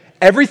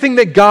 Everything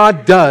that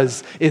God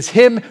does is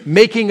him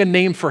making a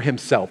name for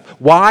himself.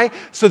 Why?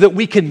 So that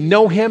we can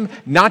know him,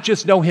 not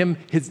just know him,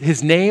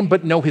 his name,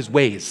 but know his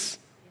ways.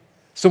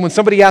 So when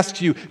somebody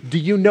asks you, do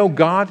you know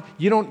God?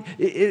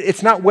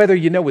 It's not whether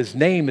you know his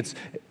name.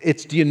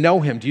 It's do you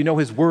know him? Do you know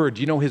his word?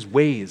 Do you know his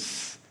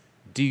ways?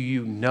 Do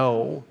you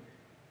know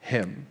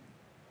him?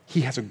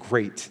 He has a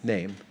great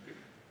name.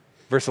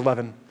 Verse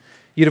 11,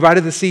 you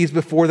divided the seas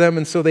before them,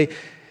 and so that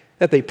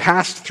they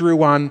passed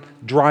through on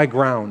dry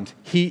ground.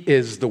 He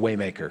is the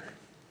waymaker.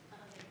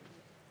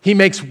 He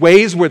makes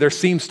ways where there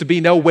seems to be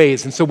no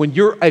ways. And so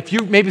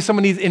maybe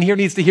someone in here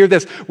needs to hear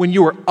this, when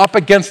you are up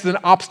against an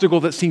obstacle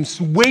that seems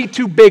way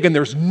too big and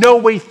there's no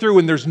way through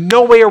and there's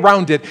no way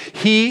around it,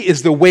 he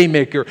is the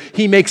waymaker.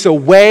 He makes a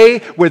way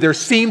where there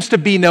seems to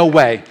be no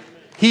way.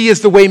 He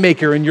is the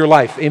waymaker in your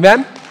life.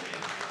 Amen?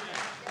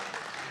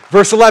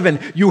 Verse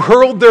 11, you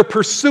hurled their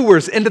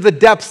pursuers into the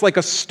depths like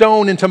a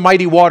stone into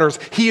mighty waters.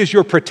 He is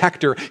your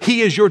protector.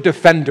 He is your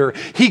defender.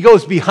 He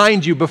goes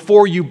behind you,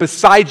 before you,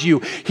 beside you.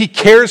 He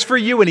cares for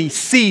you and he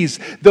sees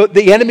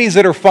the enemies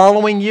that are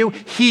following you.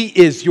 He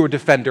is your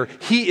defender.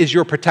 He is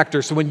your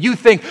protector. So when you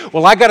think,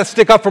 well, I got to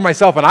stick up for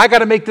myself and I got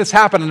to make this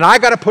happen and I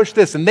got to push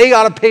this and they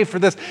ought to pay for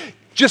this,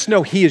 just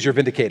know he is your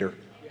vindicator.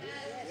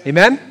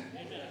 Amen?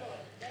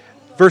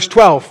 Verse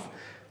 12,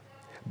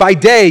 by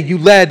day you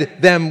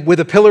led them with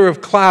a pillar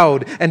of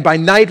cloud, and by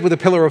night with a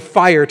pillar of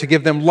fire to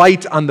give them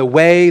light on the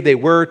way they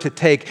were to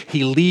take.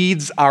 He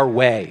leads our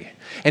way,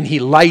 and he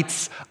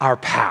lights our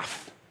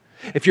path.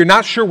 If you're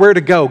not sure where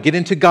to go, get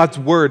into God's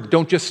word.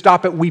 Don't just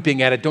stop at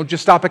weeping at it. Don't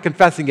just stop at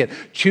confessing it.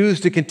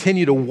 Choose to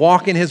continue to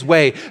walk in his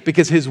way,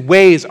 because his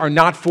ways are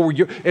not for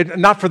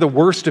the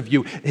worst of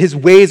you. His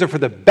ways are for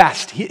the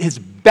best. His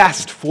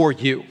best for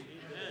you.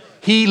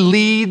 He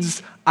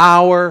leads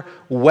our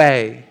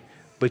way,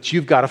 but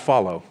you've got to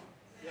follow.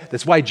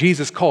 That's why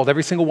Jesus called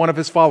every single one of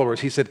his followers.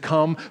 He said,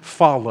 come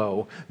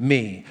follow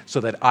me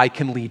so that I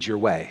can lead your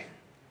way.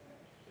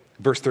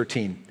 Verse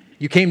 13,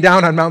 you came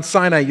down on Mount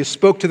Sinai. You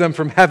spoke to them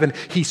from heaven.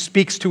 He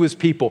speaks to his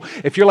people.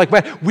 If you're like,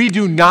 man, we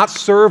do not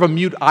serve a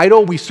mute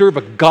idol. We serve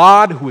a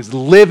God who is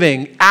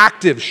living,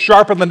 active,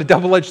 sharper than a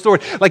double-edged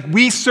sword. Like,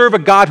 we serve a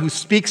God who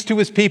speaks to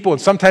his people. And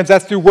sometimes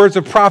that's through words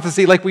of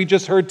prophecy like we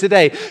just heard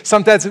today.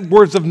 Sometimes it's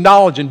words of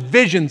knowledge and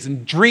visions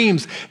and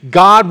dreams.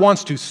 God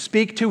wants to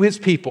speak to his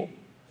people.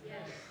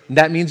 And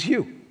that means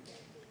you.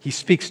 He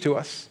speaks to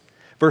us.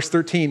 Verse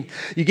 13,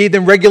 you gave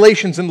them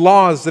regulations and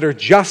laws that are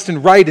just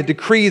and right, and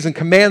decrees and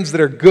commands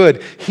that are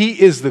good. He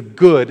is the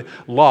good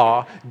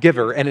law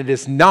giver, and it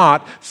is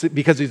not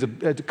because he's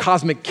a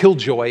cosmic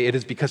killjoy. It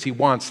is because he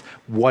wants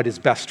what is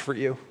best for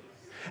you.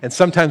 And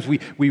sometimes we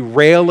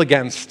rail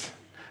against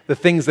the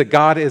things that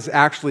God is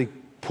actually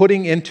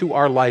putting into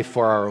our life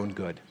for our own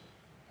good.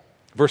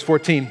 Verse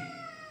 14,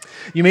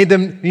 you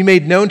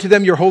made known to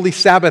them your holy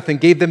Sabbath and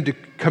gave them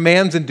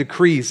commands and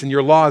decrees and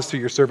your laws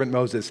through your servant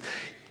Moses.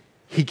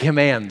 He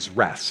commands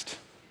rest.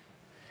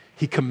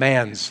 He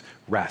commands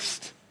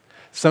rest.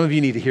 Some of you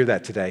need to hear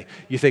that today.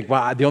 You think,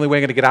 well, the only way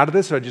I'm going to get out of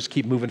this is I just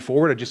keep moving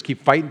forward. I just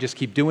keep fighting, just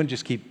keep doing,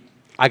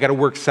 I got to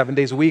work 7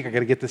 days a week. I got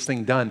to get this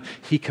thing done.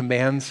 He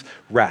commands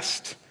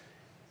rest.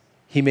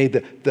 He made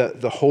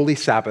the holy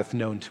Sabbath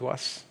known to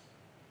us.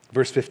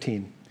 Verse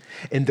 15,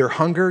 in their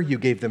hunger, you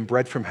gave them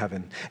bread from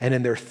heaven, and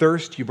in their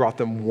thirst, you brought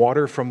them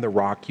water from the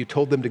rock. You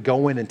told them to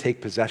go in and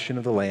take possession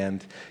of the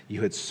land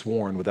you had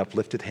sworn with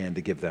uplifted hand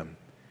to give them.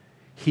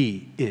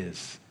 He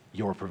is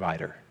your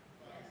provider.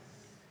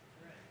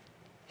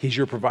 He's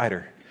your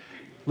provider.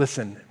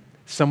 Listen,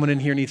 someone in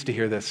here needs to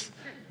hear this.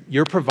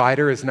 Your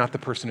provider is not the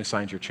person who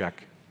signs your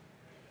check.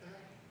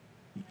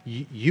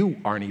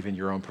 You aren't even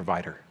your own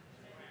provider.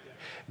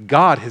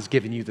 God has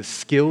given you the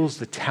skills,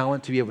 the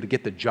talent to be able to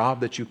get the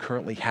job that you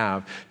currently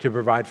have to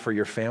provide for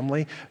your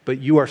family, but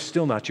you are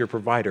still not your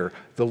provider.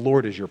 The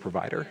Lord is your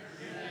provider.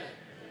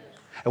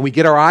 And we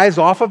get our eyes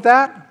off of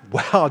that,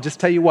 well, I'll just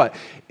tell you what,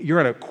 you're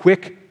in a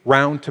quick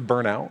round to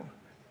burnout,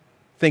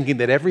 thinking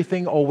that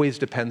everything always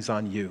depends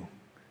on you.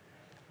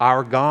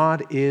 Our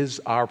God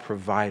is our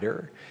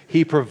provider.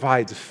 He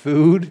provides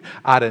food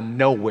out of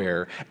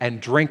nowhere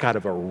and drink out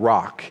of a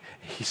rock.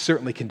 He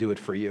certainly can do it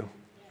for you.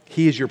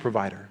 He is your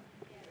provider.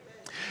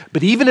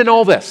 But even in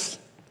all this,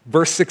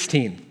 verse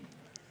 16,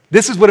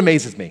 this is what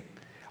amazes me.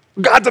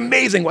 God's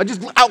amazing. I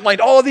just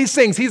outlined all of these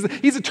things. He's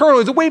eternal.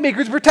 He's a way maker.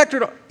 He's a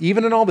protector.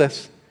 Even in all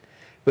this.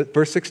 But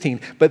verse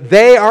 16, but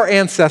they, our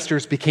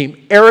ancestors,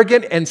 became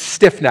arrogant and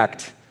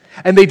stiff-necked,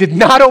 and they did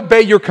not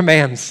obey your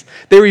commands.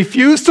 They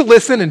refused to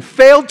listen and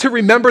failed to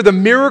remember the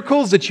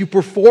miracles that you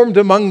performed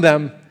among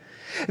them.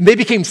 And they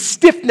became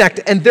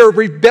stiff-necked, and their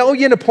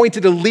rebellion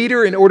appointed a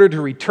leader in order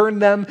to return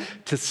them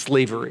to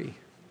slavery.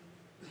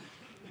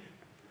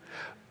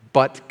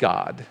 But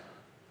God.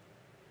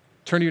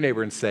 Turn to your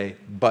neighbor and say,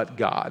 but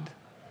God.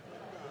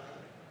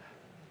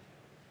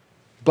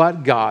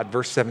 But God,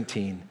 verse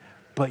 17,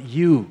 but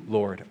you,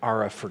 Lord,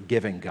 are a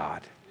forgiving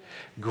God,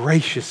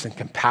 gracious and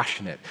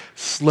compassionate,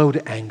 slow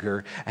to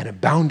anger, and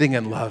abounding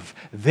in love.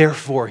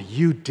 Therefore,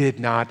 you did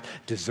not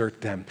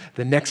desert them.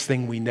 The next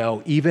thing we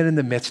know, even in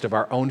the midst of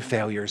our own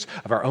failures,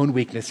 of our own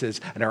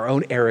weaknesses, and our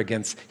own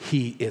arrogance,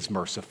 He is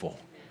merciful.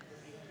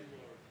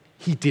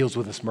 He deals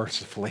with us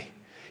mercifully.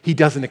 He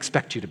doesn't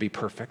expect you to be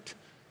perfect.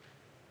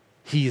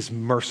 He is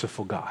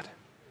merciful God.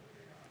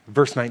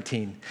 Verse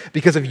 19,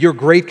 because of your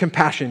great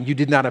compassion, you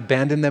did not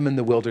abandon them in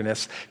the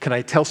wilderness. Can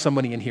I tell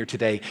somebody in here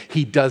today,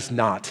 He does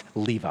not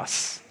leave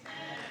us.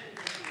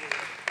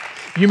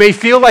 You may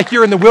feel like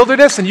you're in the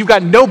wilderness and you've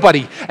got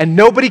nobody, and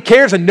nobody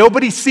cares and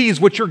nobody sees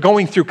what you're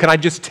going through. Can I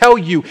just tell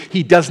you,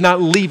 He does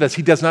not leave us.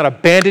 He does not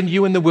abandon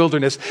you in the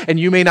wilderness, and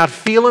you may not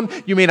feel Him,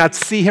 you may not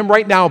see Him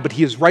right now, but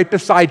He is right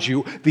beside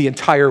you the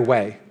entire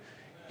way.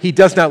 He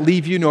does not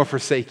leave you nor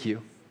forsake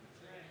you.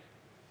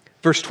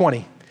 Verse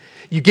 20,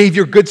 you gave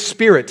your good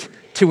Spirit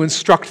to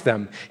instruct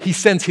them. He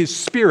sends His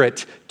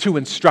Spirit to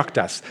instruct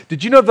us.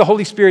 Did you know the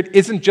Holy Spirit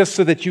isn't just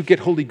so that you get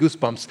holy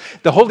goosebumps?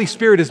 The Holy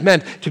Spirit is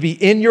meant to be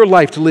in your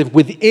life, to live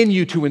within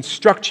you, to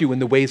instruct you in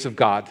the ways of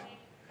God.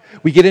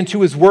 We get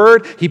into His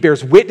Word, He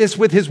bears witness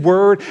with His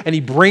Word, and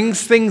He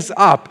brings things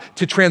up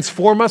to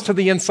transform us to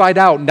the inside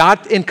out,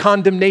 not in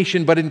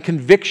condemnation, but in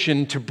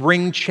conviction to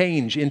bring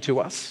change into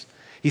us.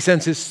 He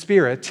sends His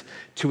Spirit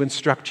to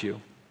instruct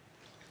you.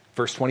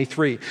 Verse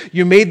 23,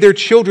 you made their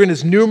children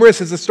as numerous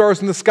as the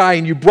stars in the sky,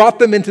 and you brought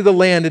them into the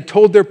land and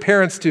told their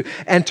parents to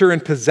enter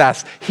and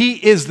possess. He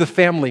is the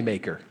family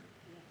maker.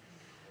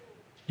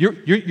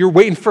 You're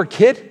waiting for a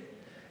kid?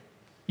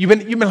 You've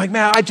been like,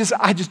 man, I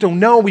just don't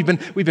know. We've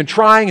been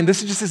trying, and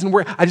this just isn't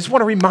working. I just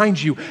want to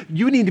remind you,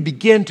 you need to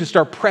begin to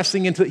start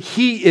pressing into it.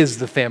 He is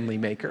the family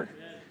maker.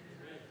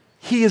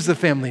 He is the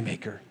family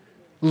maker.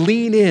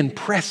 Lean in,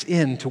 press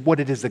in to what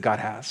it is that God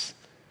has.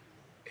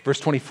 Verse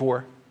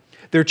 24.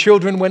 Their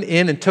children went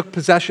in and took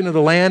possession of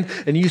the land,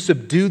 and you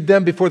subdued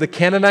them before the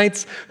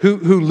Canaanites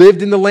who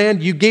lived in the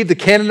land. You gave the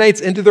Canaanites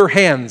into their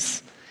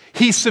hands.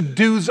 He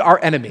subdues our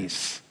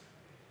enemies.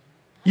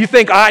 You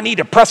think, I need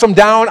to press them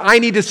down. I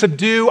need to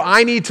subdue.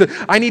 I need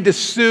to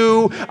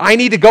sue. I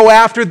need to go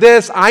after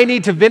this. I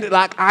need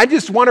to I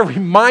just want to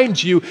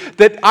remind you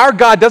that our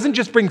God doesn't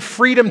just bring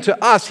freedom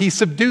to us. He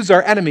subdues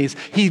our enemies.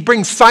 He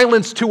brings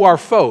silence to our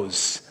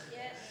foes.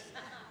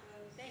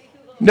 Yes.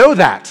 Know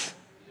that.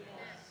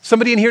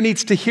 Somebody in here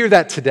needs to hear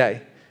that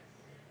today.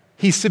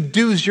 He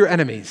subdues your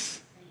enemies.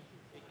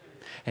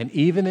 And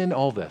even in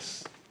all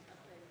this,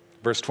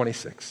 verse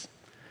 26,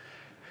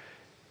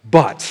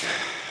 but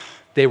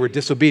they were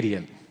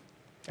disobedient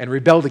and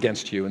rebelled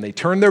against you, and they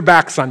turned their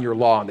backs on your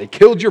law, and they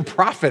killed your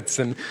prophets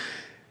and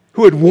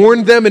who had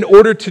warned them in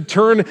order to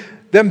turn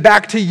them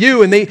back to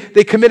you, and they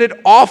committed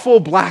awful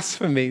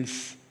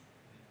blasphemies.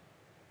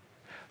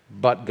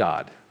 But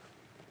God,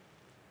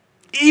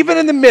 even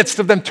in the midst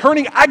of them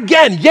turning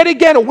yet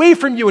again away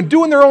from you and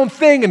doing their own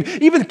thing and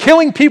even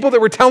killing people that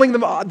were telling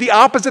them the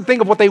opposite thing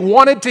of what they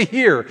wanted to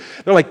hear.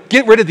 They're like,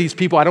 get rid of these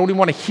people. I don't even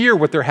want to hear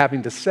what they're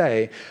having to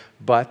say.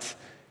 But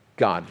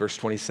God, verse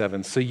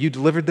 27, so you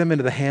delivered them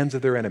into the hands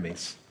of their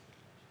enemies.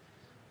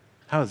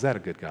 How is that a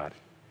good God?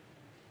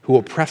 Who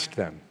oppressed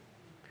them.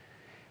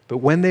 But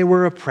when they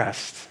were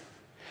oppressed,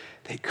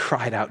 they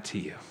cried out to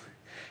you.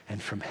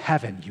 And from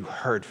heaven you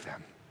heard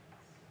them.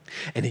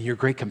 And in your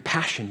great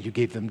compassion, you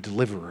gave them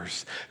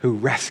deliverers who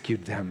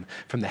rescued them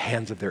from the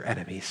hands of their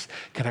enemies.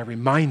 Can I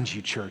remind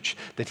you, church,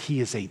 that He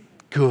is a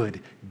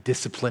good,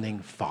 disciplining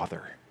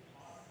Father.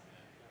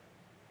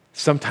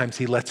 Sometimes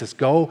He lets us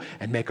go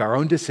and make our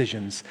own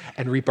decisions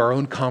and reap our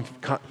own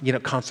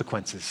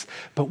consequences.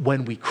 But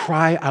when we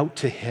cry out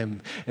to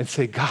Him and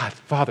say, God,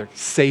 Father,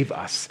 save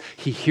us,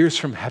 He hears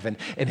from heaven,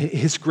 and in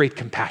His great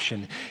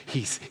compassion,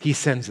 He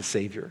sends a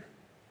Savior,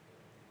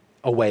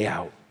 a way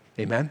out.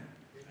 Amen?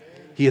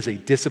 He is a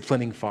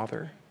disciplining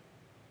Father.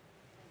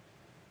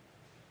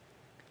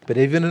 But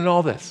even in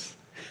all this,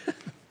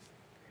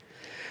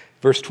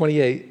 verse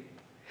 28,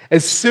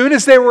 as soon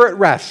as they were at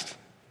rest,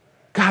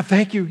 God,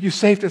 thank you, you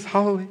saved us,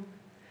 hallelujah.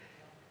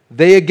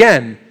 They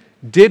again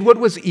did what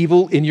was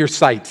evil in your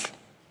sight.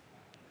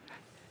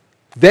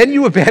 Then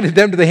you abandoned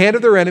them to the hand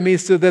of their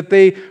enemies so that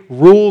they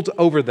ruled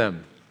over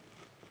them.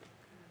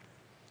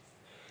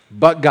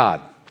 But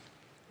God.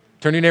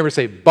 Turn to your neighbor and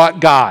say, but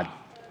God.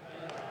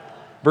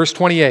 Verse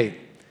 28.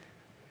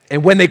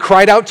 And when they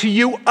cried out to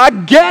you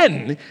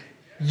again,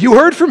 You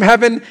heard from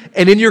heaven,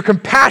 and in your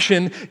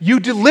compassion, you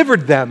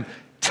delivered them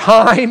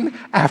time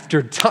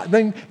after time.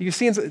 Then you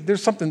see,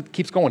 there's something that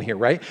keeps going here,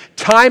 right?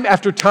 Time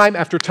after time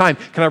after time.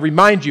 Can I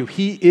remind you,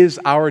 he is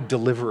our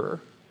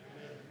deliverer.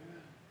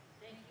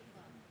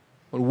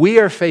 When we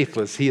are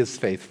faithless, he is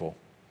faithful.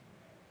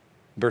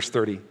 Verse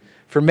 30.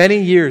 For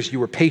many years you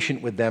were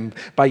patient with them.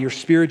 By your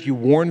Spirit you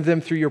warned them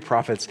through your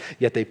prophets,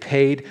 yet they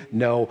paid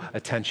no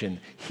attention.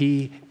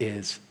 He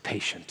is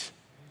patient,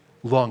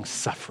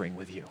 long-suffering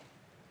with you.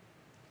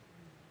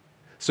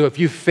 So if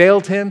you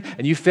failed him,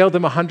 and you failed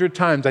him 100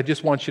 times, I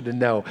just want you to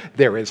know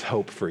there is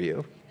hope for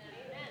you.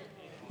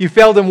 You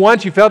failed him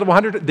once, you failed him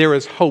 100, there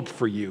is hope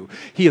for you.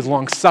 He is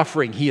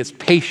long-suffering. He is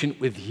patient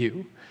with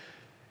you.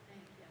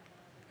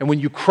 And when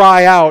you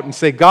cry out and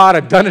say, God,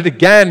 I've done it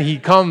again, he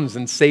comes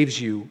and saves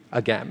you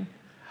again.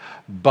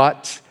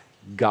 But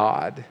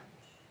God.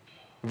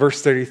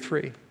 Verse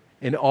 33.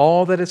 In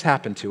all that has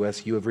happened to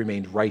us, you have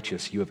remained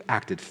righteous. You have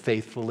acted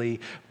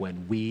faithfully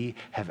when we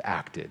have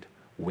acted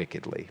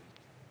wickedly.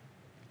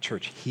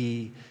 Church,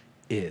 he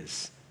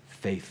is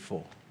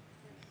faithful.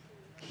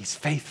 He's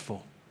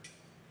faithful.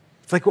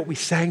 It's like what we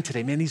sang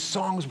today. Man, these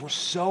songs were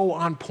so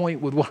on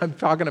point with what I'm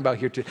talking about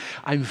here today.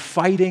 I'm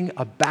fighting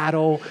a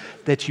battle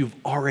that you've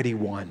already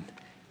won.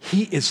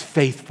 He is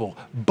faithful,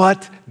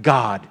 but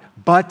God.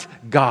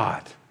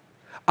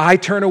 I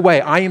turn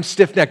away. I am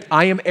stiff-necked.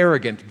 I am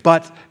arrogant,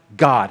 but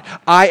God.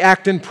 I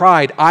act in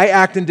pride. I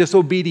act in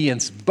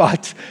disobedience,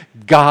 but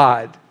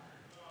God.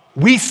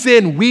 We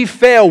sin. We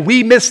fail.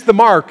 We miss the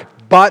mark,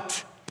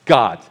 but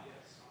God.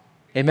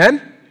 Amen?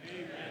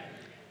 Amen.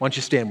 Why don't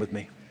you stand with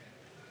me?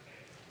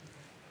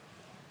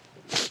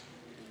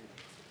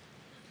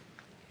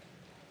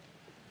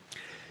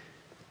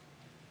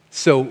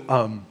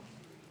 So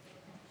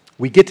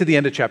we get to the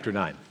end of chapter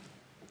 9.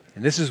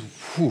 And this is,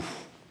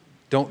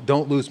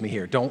 don't lose me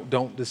here.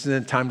 Don't, this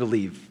isn't time to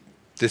leave.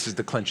 This is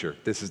the clincher.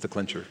 This is the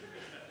clincher.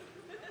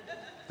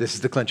 This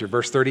is the clincher.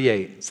 Verse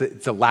 38.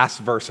 It's the last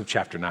verse of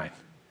chapter 9.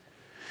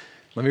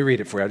 Let me read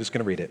it for you. I'm just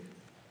going to read it.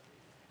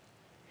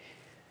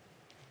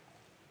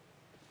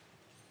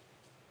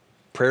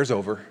 Prayer's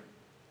over.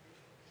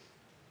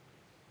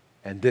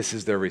 And this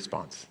is their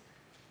response.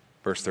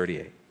 Verse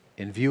 38.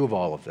 In view of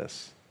all of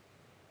this,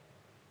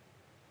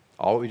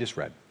 all we just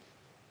read,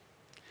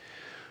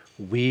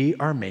 we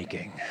are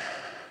making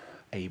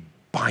a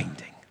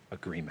binding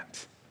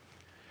agreement.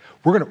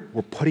 We're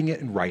putting it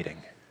in writing.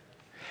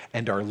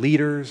 And our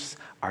leaders,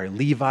 our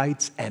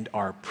Levites, and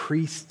our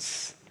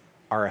priests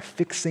are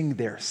affixing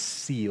their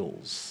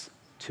seals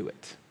to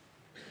it.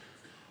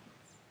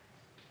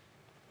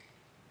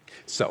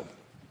 So,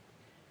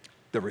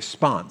 the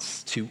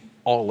response to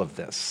all of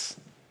this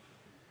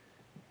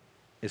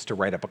is to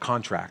write up a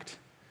contract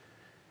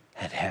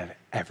and have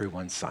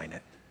everyone sign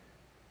it.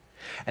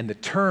 And the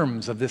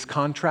terms of this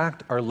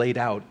contract are laid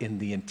out in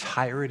the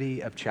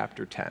entirety of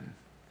chapter 10.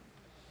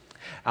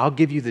 I'll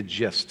give you the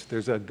gist.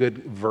 There's a good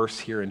verse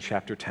here in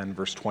chapter 10,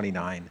 verse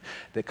 29,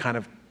 that kind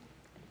of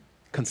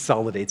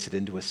consolidates it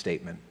into a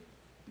statement.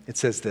 It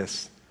says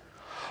this: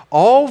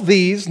 all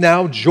these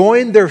now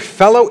join their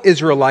fellow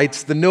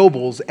Israelites, the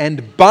nobles,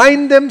 and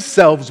bind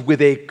themselves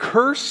with a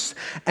curse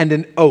and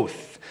an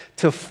oath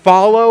to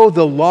follow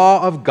the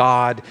law of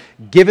God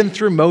given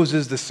through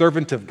Moses, the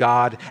servant of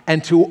God,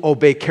 and to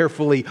obey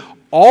carefully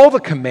all the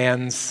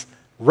commands,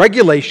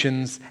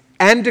 regulations,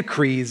 and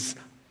decrees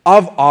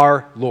of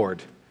our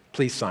Lord.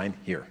 Please sign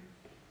here.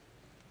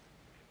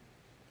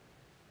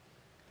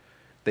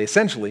 They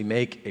essentially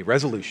make a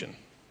resolution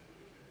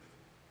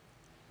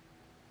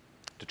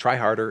to try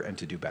harder and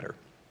to do better.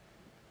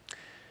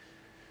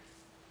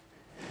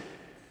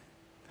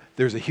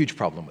 There's a huge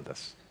problem with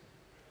this.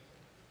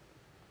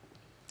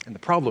 And the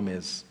problem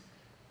is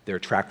their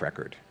track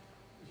record.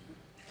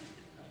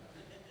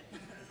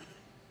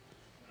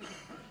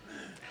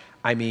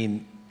 I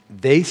mean,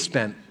 they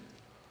spent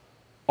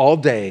all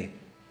day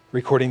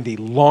recording the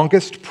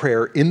longest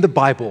prayer in the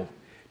Bible,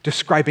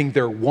 describing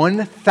their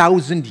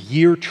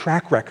 1,000-year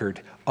track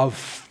record of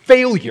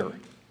failure.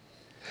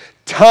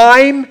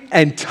 Time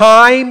and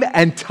time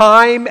and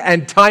time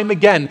and time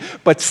again.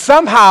 But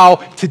somehow,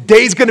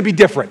 today's going to be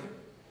different.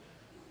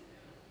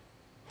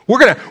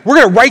 We're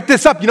gonna write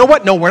this up. You know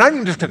what? No, we're not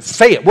even just gonna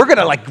say it. We're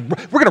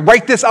gonna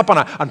write this up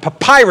on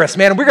papyrus,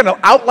 man. And we're gonna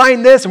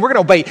outline this, and we're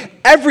gonna obey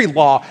every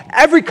law,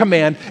 every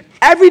command,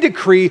 every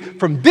decree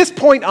from this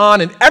point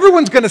on, and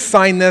everyone's gonna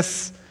sign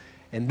this,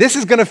 and this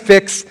is gonna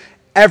fix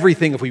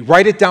everything. If we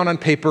write it down on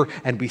paper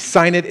and we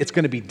sign it, it's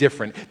gonna be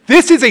different.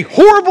 This is a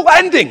horrible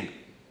ending.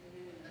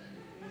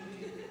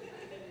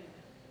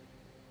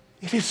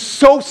 It is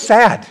so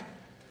sad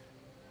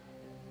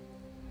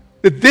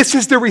that this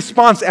is their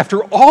response.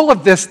 After all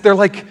of this, they're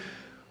like,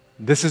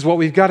 this is what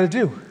we've got to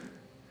do.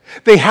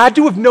 They had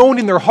to have known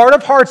in their heart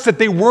of hearts that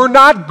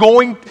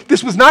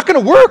this was not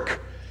going to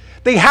work.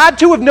 They had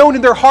to have known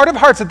in their heart of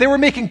hearts that they were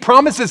making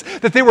promises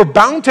that they were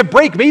bound to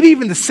break, maybe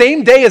even the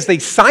same day as they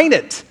sign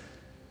it.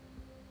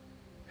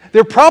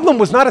 Their problem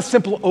was not a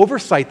simple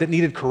oversight that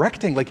needed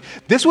correcting. Like,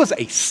 this was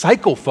a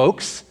cycle,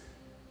 folks.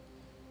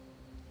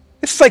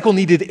 This cycle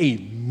needed a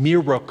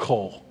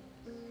miracle.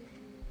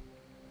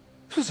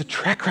 This was a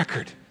track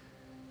record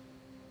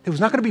that was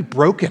not going to be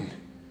broken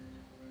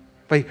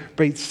by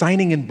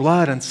signing in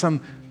blood on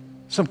some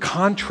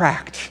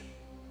contract.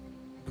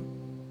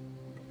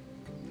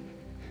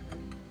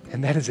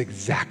 And that is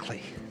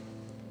exactly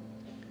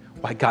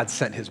why God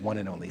sent his one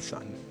and only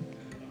Son.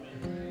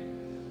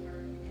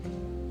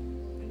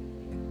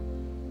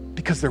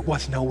 Because there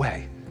was no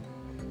way.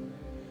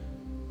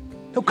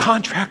 No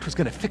contract was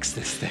going to fix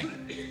this thing.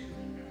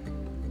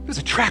 It was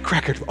a track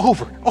record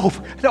over and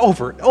over and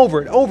over and over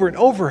and over and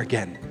over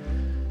again.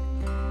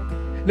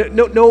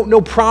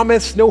 No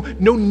promise, no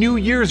New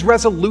Year's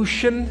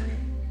resolution,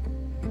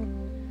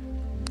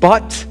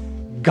 but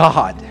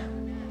God.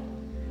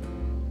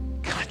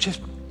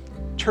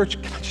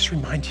 Church, can I just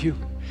remind you,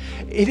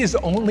 it is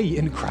only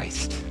in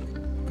Christ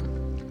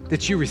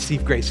that you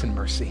receive grace and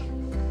mercy.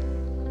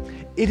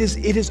 It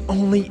is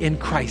only in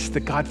Christ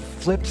that God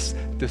flips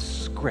the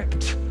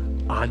script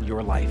on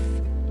your life.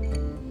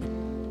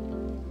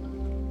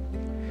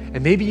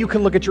 And maybe you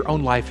can look at your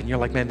own life and you're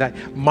like, man,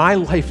 my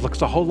life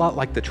looks a whole lot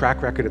like the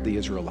track record of the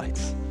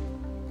Israelites.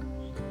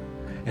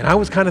 And I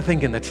was kind of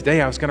thinking that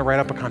today I was going to write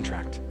up a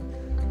contract.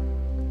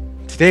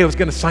 Today I was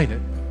going to sign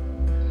it.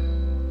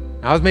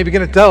 I was maybe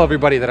going to tell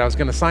everybody that I was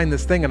going to sign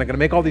this thing and I'm going to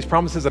make all these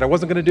promises that I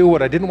wasn't going to do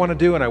what I didn't want to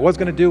do and I was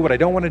going to do what I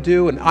don't want to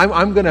do and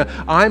I'm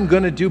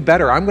going to do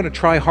better. I'm going to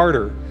try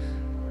harder.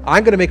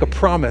 I'm going to make a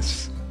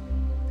promise.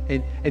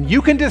 And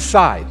you can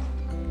decide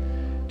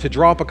to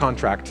draw up a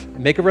contract and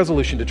make a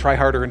resolution to try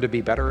harder and to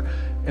be better,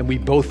 and we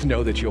both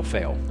know that you'll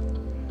fail.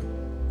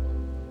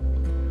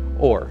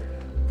 Or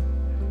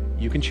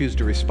you can choose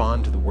to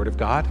respond to the Word of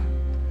God,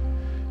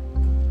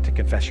 to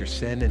confess your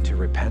sin and to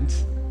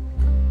repent.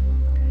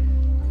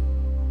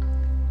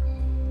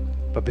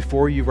 But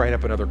before you write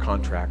up another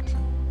contract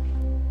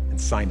and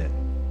sign it,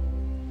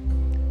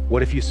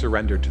 what if you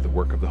surrendered to the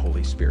work of the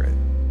Holy Spirit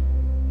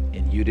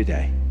in you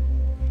today?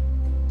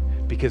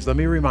 Because let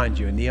me remind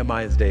you, in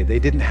Nehemiah's day, they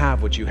didn't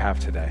have what you have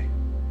today.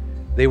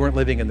 They weren't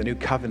living in the new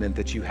covenant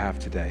that you have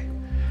today.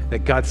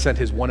 That God sent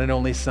his one and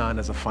only Son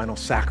as a final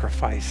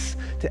sacrifice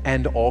to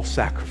end all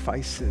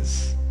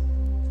sacrifices.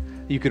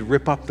 You could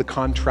rip up the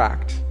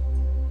contract.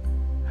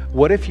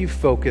 What if you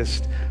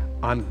focused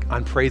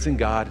on praising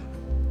God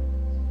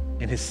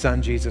in his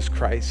Son, Jesus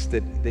Christ,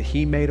 that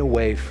he made a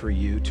way for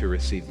you to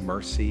receive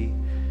mercy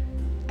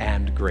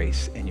and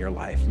grace in your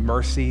life?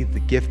 Mercy,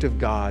 the gift of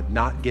God,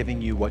 not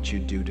giving you what you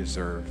do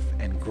deserve.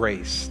 And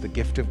grace, the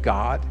gift of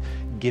God,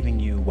 giving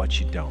you what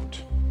you don't.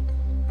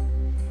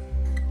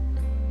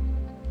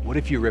 What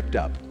if you ripped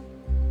up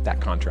that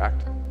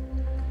contract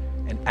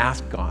and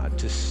asked God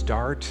to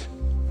start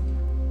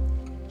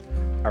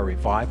a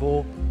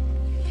revival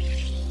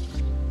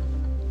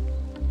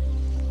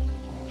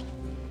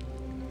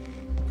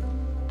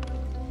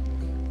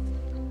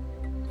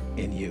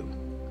in you?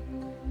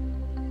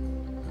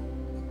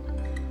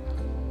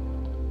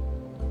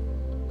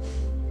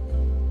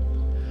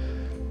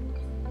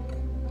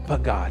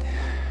 But God,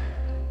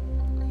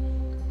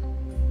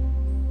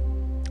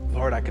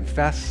 Lord, I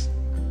confess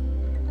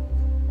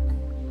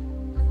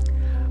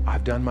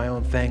I've done my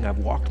own thing. I've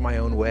walked my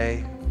own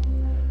way.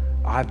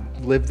 I've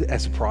lived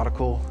as a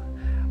prodigal.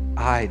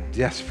 I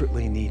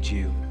desperately need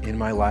you in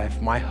my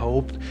life. My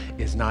hope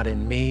is not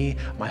in me.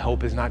 My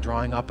hope is not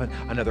drawing up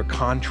another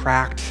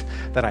contract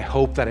that I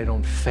hope that I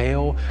don't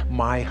fail.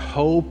 My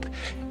hope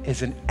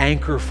is an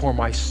anchor for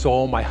my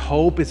soul. My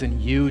hope is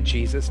in you,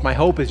 Jesus. My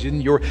hope is in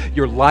your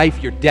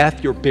life, your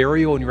death, your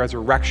burial, and your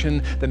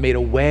resurrection that made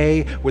a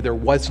way where there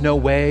was no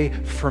way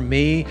for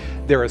me.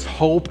 There is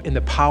hope in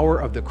the power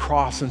of the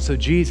cross. And so,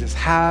 Jesus,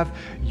 have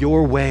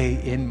your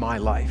way in my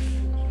life.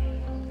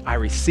 I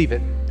receive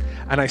it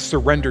and I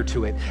surrender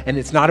to it. And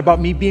it's not about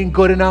me being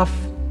good enough.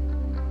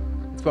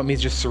 It's about me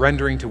just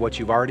surrendering to what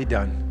you've already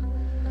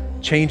done.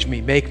 Change me,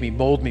 make me,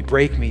 mold me,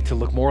 break me to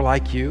look more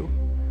like you.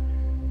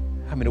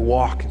 I'm going to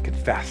walk and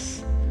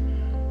confess.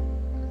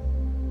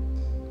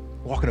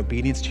 Walk in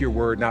obedience to your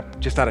word, not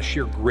just out of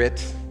sheer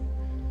grit,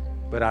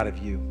 but out of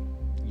you,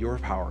 your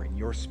power and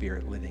your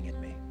spirit living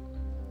in me.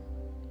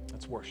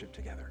 Let's worship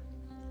together.